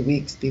least 2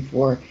 weeks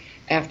before,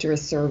 after a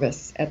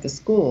service at the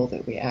school,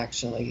 that we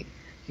actually,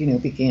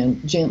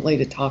 began gently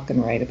to talk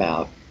and write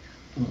about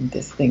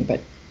this thing. But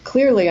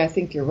clearly, I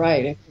think you're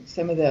right. I think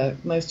some of the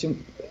most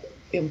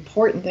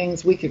important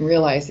things we can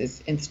realize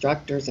as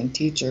instructors and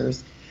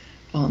teachers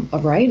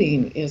of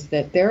writing is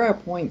that there are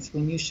points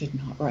when you should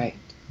not write.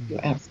 You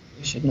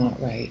absolutely should not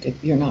write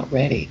if you're not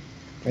ready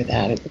for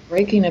that. The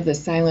breaking of the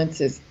silence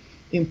is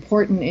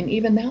important, and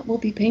even that will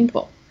be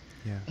painful.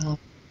 Yeah.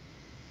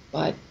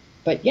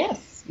 But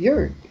yes,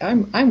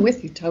 I'm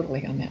with you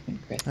totally on that one,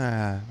 Chris.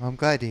 I'm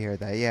glad to hear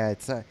that. Yeah,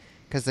 it's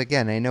because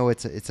again, I know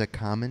it's a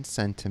common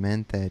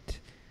sentiment that,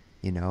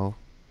 no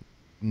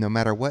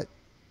matter what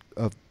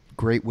of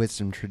great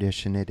wisdom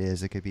tradition it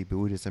is, it could be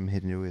Buddhism,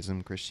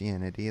 Hinduism,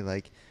 Christianity,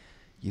 like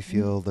you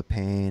feel the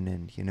pain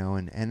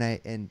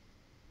and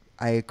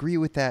I agree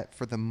with that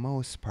for the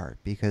most part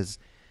because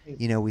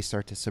we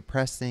start to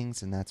suppress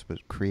things, and that's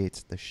what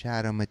creates the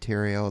shadow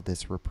material,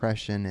 this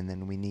repression, and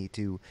then we need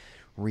to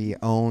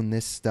re-own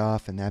this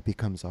stuff, and that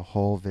becomes a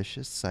whole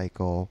vicious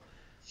cycle.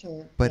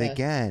 Sure. But Yes.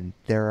 again,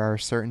 there are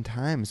certain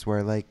times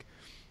where, like,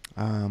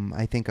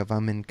 I think of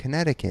I'm in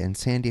Connecticut, and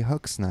Sandy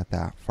Hook's not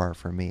that far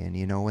from me,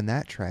 and when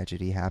that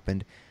tragedy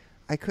happened,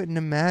 I couldn't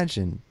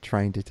imagine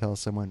trying to tell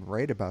someone,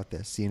 write about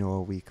this,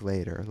 a week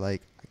later.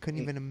 Like, I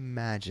couldn't even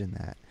imagine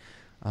that.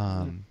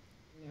 No.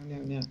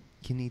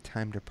 You need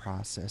time to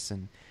process,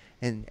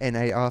 and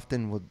I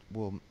often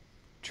will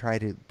try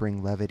to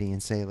bring levity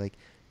and say, like,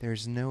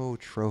 there's no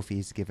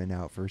trophies given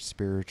out for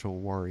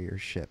spiritual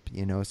warriorship,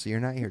 so you're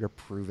not here to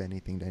prove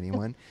anything to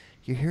anyone.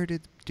 You're here to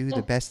do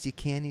the best you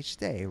can each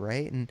day,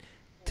 right? And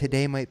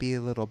today might be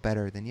a little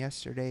better than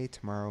yesterday,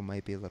 tomorrow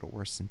might be a little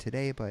worse than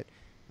today, but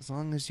as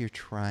long as you're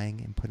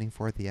trying and putting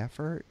forth the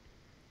effort,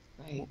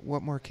 Right.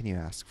 what more can you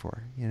ask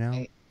for,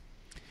 Right.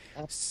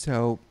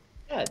 So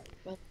Good.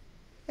 Well,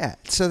 yeah,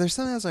 so there's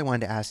something else I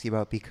wanted to ask you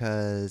about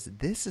because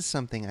this is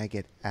something I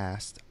get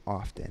asked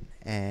often,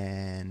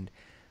 and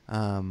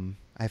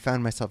I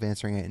found myself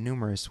answering it in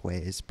numerous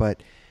ways.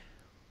 But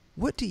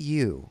what do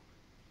you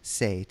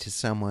say to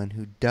someone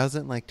who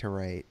doesn't like to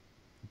write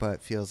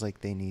but feels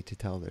like they need to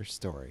tell their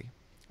story?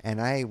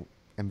 And I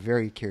am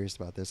very curious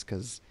about this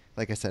because,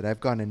 like I said, I've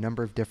gone a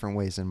number of different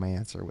ways in my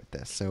answer with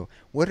this. So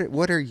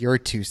what are your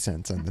 2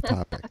 cents on the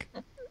topic?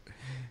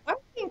 I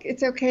think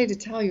it's okay to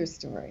tell your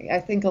story. I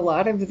think a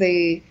lot of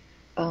the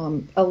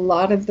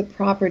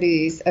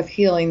properties of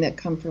healing that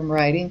come from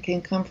writing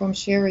can come from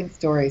sharing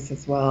stories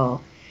as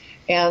well.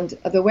 And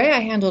the way I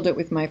handled it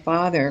with my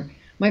father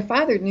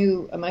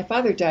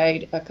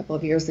died a couple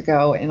of years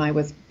ago, and I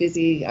was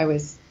busy. I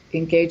was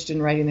engaged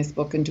in writing this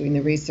book and doing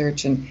the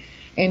research, and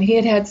he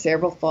had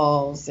several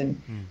falls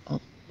and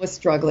was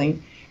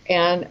struggling.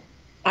 And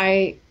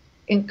I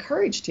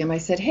encouraged him. I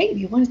said, "Hey, do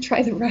you want to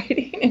try the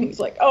writing?" And he's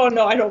like, "Oh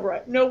no, I don't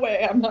write. No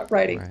way, I'm not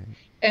writing." Right.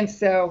 And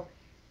so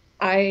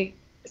I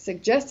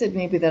suggested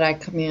maybe that I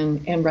come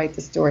in and write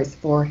the stories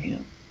for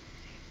him.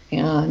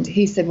 And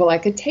he said, well, I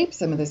could tape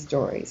some of the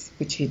stories,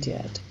 which he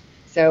did.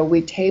 So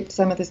we taped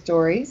some of the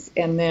stories,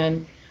 and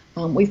then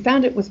we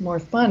found it was more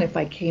fun if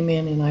I came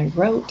in and I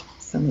wrote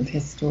some of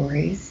his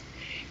stories.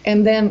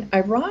 And then,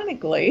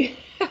 ironically,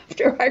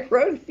 after I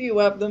wrote a few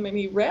of them and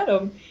he read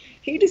them,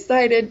 he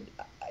decided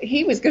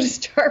he was going to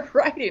start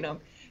writing them.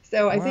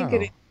 So I think it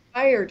Wow.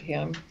 inspired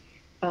him,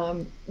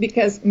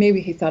 because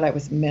maybe he thought I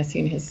was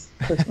messing his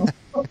personal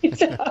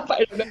stories up.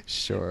 I don't know.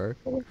 Sure.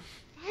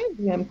 Inspired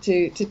him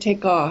to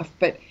take off.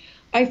 But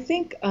I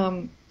think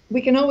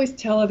we can always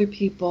tell other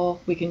people.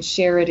 We can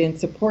share it in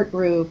support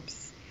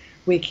groups.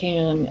 We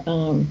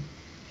can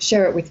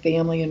share it with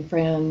family and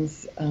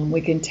friends.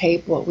 We can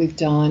tape what we've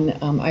done.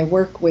 I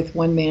work with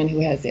one man who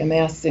has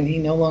MS and he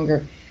no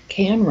longer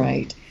can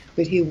write,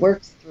 but he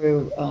works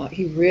through,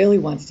 he really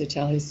wants to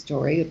tell his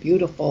story, a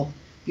beautiful,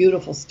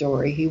 beautiful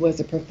story. He was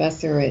a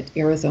professor at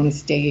Arizona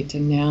State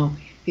and now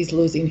he's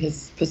losing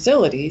his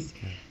facilities.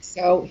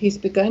 So he's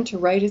begun to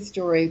write his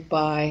story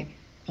by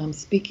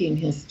speaking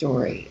his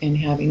story and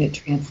having it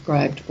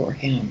transcribed for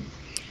him.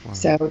 Wow.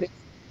 So there's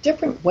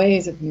different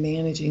ways of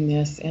managing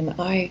this, and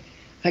I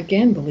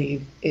again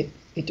believe it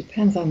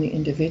depends on the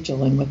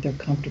individual and what they're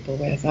comfortable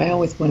with. I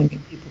always want to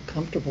make people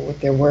comfortable with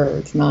their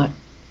words, not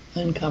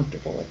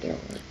uncomfortable with their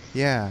words.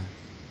 Yeah,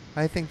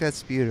 I think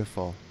that's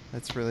beautiful.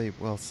 That's really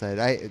well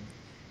said.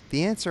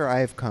 The answer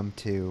I've come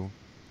to,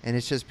 and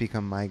it's just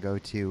become my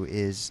go-to,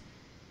 is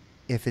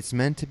if it's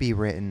meant to be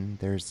written,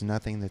 there's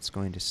nothing that's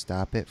going to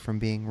stop it from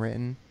being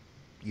written,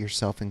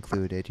 yourself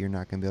included. You're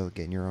not going to be able to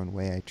get in your own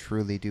way. I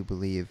truly do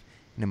believe,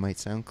 and it might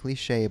sound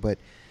cliche, but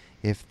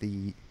if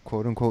the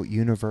quote-unquote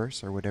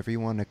universe, or whatever you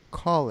want to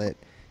call it,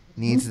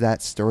 needs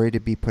that story to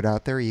be put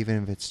out there,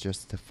 even if it's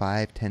just to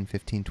 5, 10,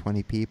 15,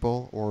 20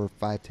 people, or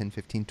 5, 10,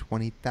 15,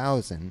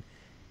 20,000,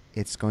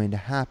 it's going to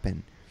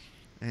happen.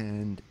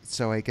 And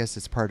so I guess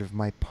it's part of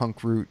my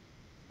punk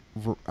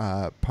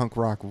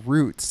rock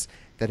roots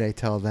that I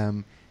tell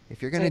them,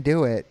 if you're going to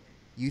do it,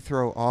 you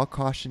throw all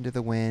caution to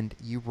the wind.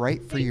 You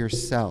write for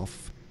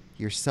yourself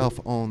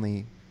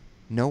only,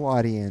 no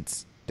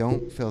audience.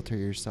 Don't filter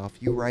yourself.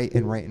 You write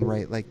and write and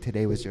write like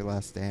today was your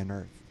last day on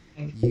earth.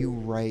 You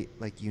write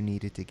like you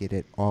needed to get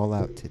it all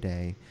out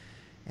today.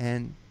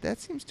 And that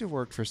seems to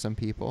work for some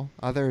people.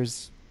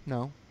 Others,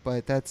 no.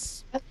 But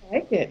that's... I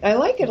like it. I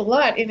like it a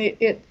lot. And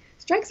it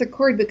strikes a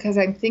chord because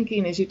I'm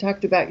thinking, as you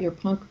talked about your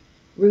punk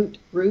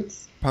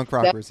roots. Punk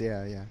rockers,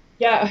 yeah.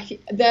 Yeah,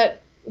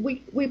 that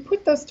we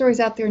put those stories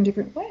out there in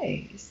different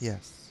ways.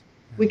 Yes.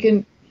 We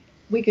can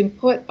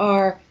put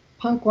our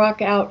punk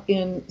rock out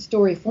in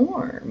story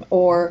form,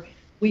 or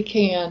we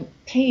can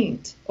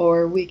paint,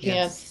 or we can.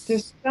 Yes.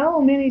 There's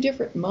so many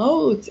different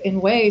modes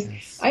and ways.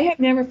 Yes. I have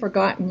never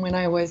forgotten when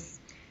I was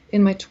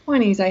in my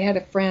 20s. I had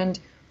a friend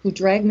who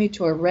dragged me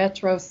to a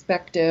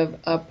retrospective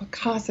of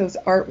Picasso's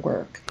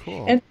artwork.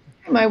 Cool. And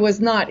I was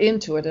not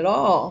into it at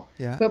all.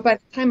 Yeah. But by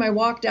the time I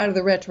walked out of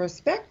the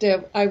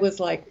retrospective, I was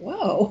like,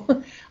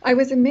 whoa. I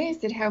was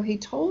amazed at how he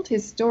told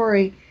his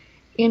story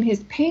in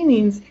his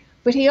paintings,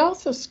 but he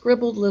also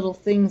scribbled little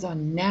things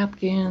on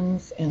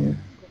napkins and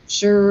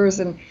brochures.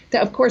 And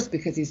that, of course,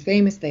 because he's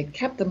famous, they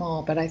kept them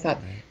all. But I thought,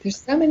 there's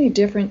so many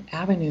different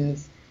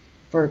avenues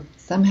for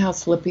somehow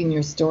slipping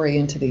your story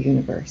into the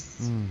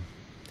universe.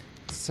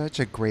 Such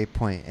a great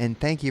point. And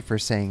thank you for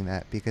saying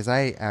that, because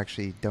I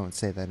actually don't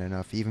say that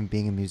enough. Even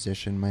being a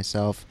musician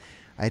myself,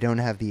 I don't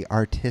have the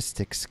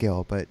artistic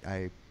skill, but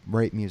I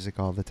write music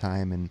all the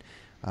time.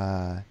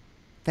 And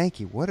thank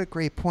you. What a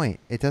great point.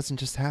 It doesn't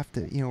just have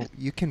to,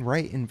 you can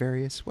write in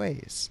various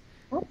ways.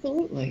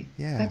 Absolutely.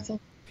 Yeah.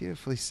 Absolutely.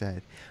 Beautifully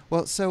said.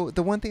 Well, so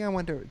the one thing I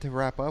wanted to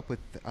wrap up with,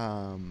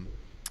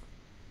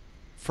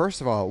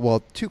 first of all,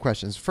 well, two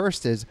questions.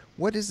 First is,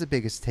 what is the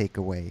biggest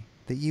takeaway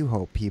that you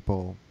hope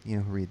people, who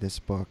read this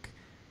book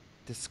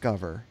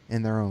discover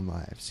in their own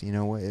lives?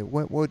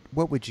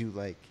 What would you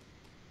like,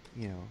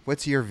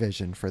 what's your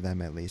vision for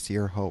them, at least,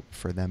 your hope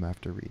for them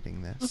after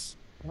reading this?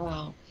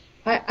 Wow.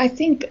 I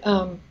think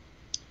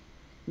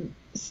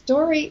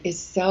story is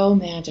so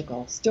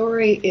magical.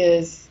 Story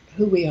is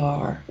who we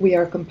are. We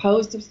are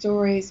composed of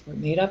stories. We're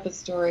made up of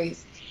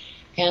stories.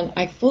 And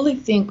I fully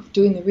think,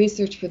 doing the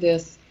research for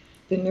this,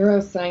 the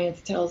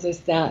neuroscience tells us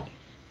that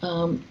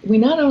we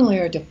not only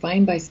are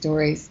defined by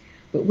stories,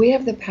 but we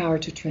have the power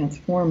to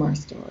transform our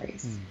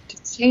stories,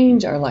 to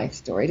change our life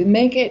story, to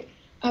make it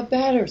a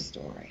better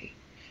story.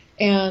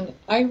 And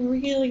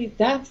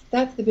that's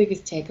the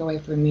biggest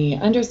takeaway for me,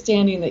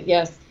 understanding that,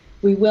 yes,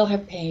 we will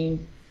have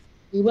pain,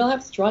 we will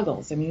have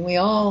struggles. I mean, we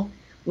all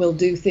will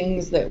do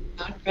things that we're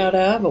not proud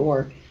of,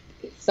 or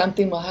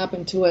something will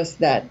happen to us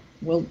that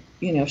will,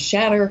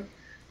 shatter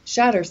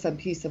some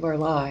piece of our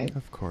lives.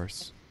 Of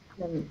course.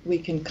 And we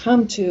can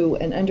come to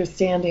an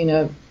understanding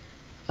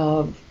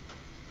of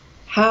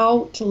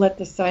how to let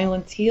the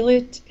silence heal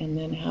it, and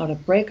then how to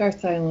break our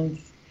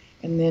silence,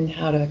 and then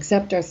how to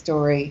accept our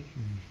story,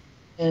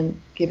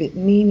 and give it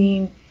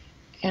meaning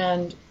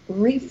and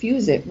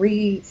refuse it,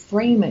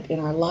 reframe it in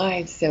our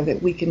lives so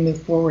that we can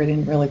move forward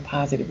in really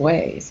positive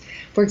ways.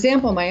 For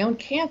example, my own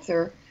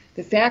cancer,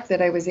 the fact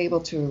that I was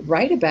able to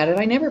write about it,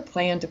 I never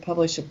planned to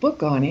publish a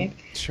book on it.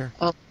 Sure.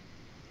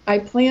 I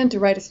planned to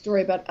write a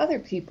story about other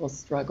people's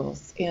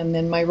struggles. And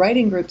then my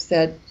writing group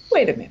said,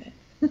 wait a minute,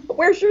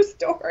 where's your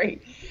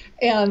story?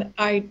 And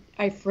I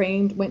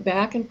went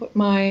back and put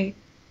my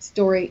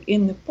story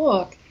in the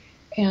book.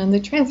 And the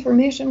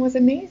transformation was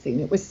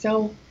amazing. It was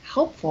so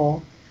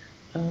helpful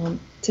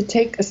to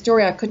take a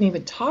story I couldn't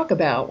even talk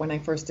about when I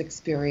first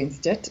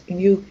experienced it.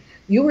 And you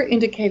were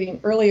indicating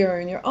earlier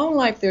in your own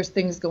life there's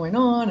things going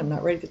on. I'm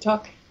not ready to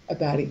talk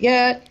about it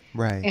yet.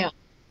 Right.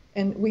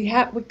 And we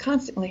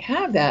constantly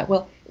have that.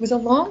 Well, it was a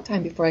long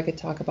time before I could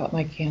talk about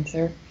my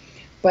cancer,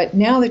 but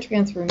now the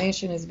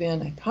transformation has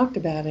been I talked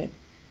about it,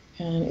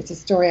 and it's a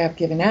story I've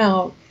given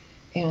out,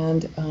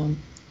 and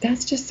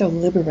that's just so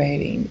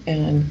liberating,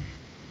 and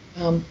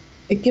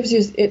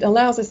it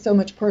allows us so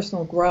much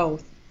personal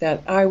growth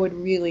that I would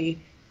really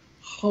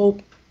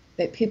hope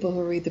that people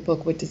who read the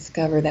book would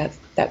discover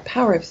that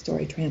power of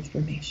story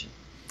transformation.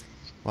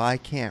 Well, I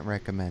can't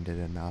recommend it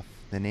enough.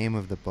 The name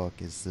of the book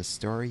is The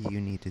Story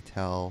You Need to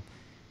Tell,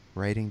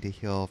 Writing to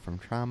Heal from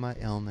Trauma,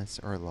 Illness,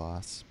 or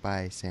Loss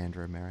by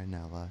Sandra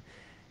Marinella.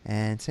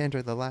 And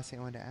Sandra, the last thing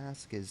I want to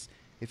ask is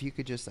if you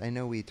could just, I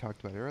know we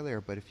talked about it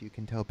earlier, but if you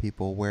can tell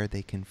people where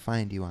they can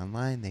find you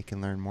online, they can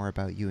learn more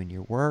about you and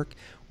your work,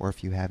 or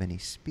if you have any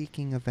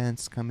speaking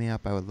events coming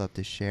up, I would love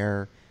to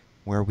share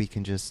where we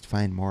can just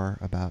find more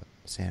about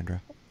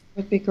Sandra.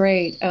 Would be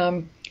great.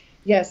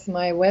 Yes,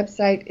 my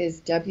website is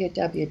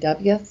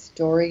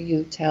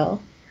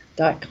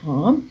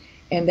www.storyyouTell.com,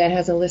 and that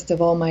has a list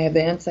of all my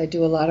events. I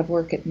do a lot of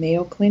work at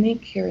Mayo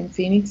Clinic here in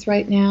Phoenix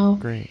right now.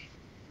 Great.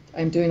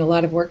 I'm doing a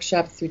lot of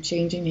workshops through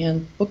Changing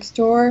Hands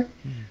Bookstore.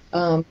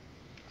 I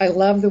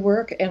love the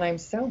work, and I'm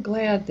so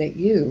glad that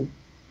you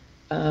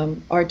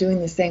are doing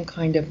the same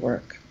kind of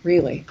work.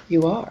 Really,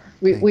 you are.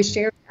 We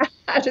share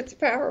that. It's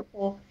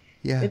powerful.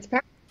 Yeah. It's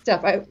powerful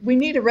stuff. We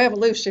need a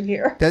revolution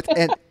here.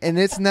 And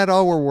it's not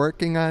all we're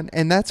working on,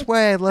 and that's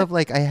why I love,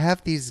 like, I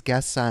have these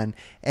guests on,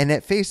 and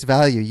at face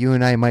value you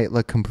and I might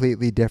look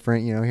completely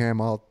different, here I'm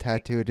all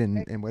tattooed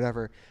and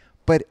whatever,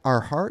 but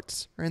our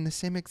hearts are in the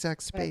same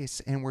exact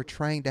space, and we're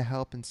trying to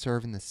help and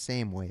serve in the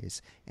same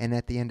ways. And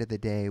at the end of the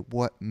day,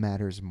 what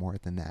matters more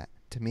than that?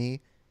 To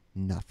me,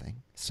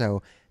 nothing.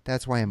 So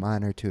that's why I'm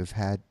honored to have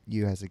had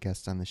you as a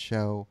guest on the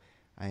show.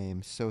 I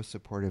am so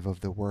supportive of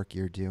the work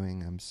you're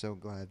doing. I'm so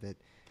glad that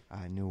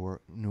New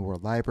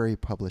World Library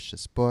published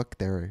this book.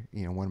 They're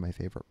one of my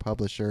favorite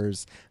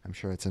publishers. I'm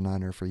sure it's an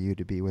honor for you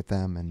to be with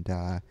them. And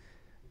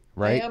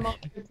right? I am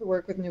honored to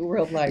work with New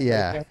World Library.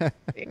 Yeah.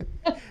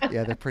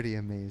 Yeah, they're pretty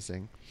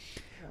amazing.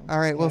 All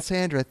right. Well,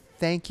 Sandra,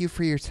 thank you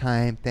for your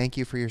time. Thank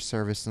you for your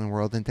service in the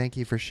world. And thank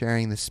you for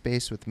sharing this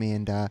space with me.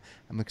 And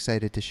I'm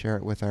excited to share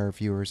it with our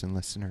viewers and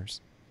listeners.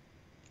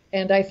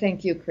 And I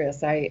thank you,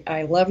 Chris.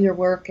 I love your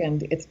work,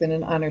 and it's been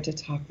an honor to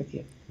talk with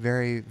you.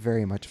 Very,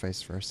 very much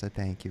vice versa.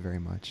 Thank you very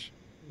much.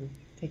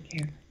 Take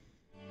care.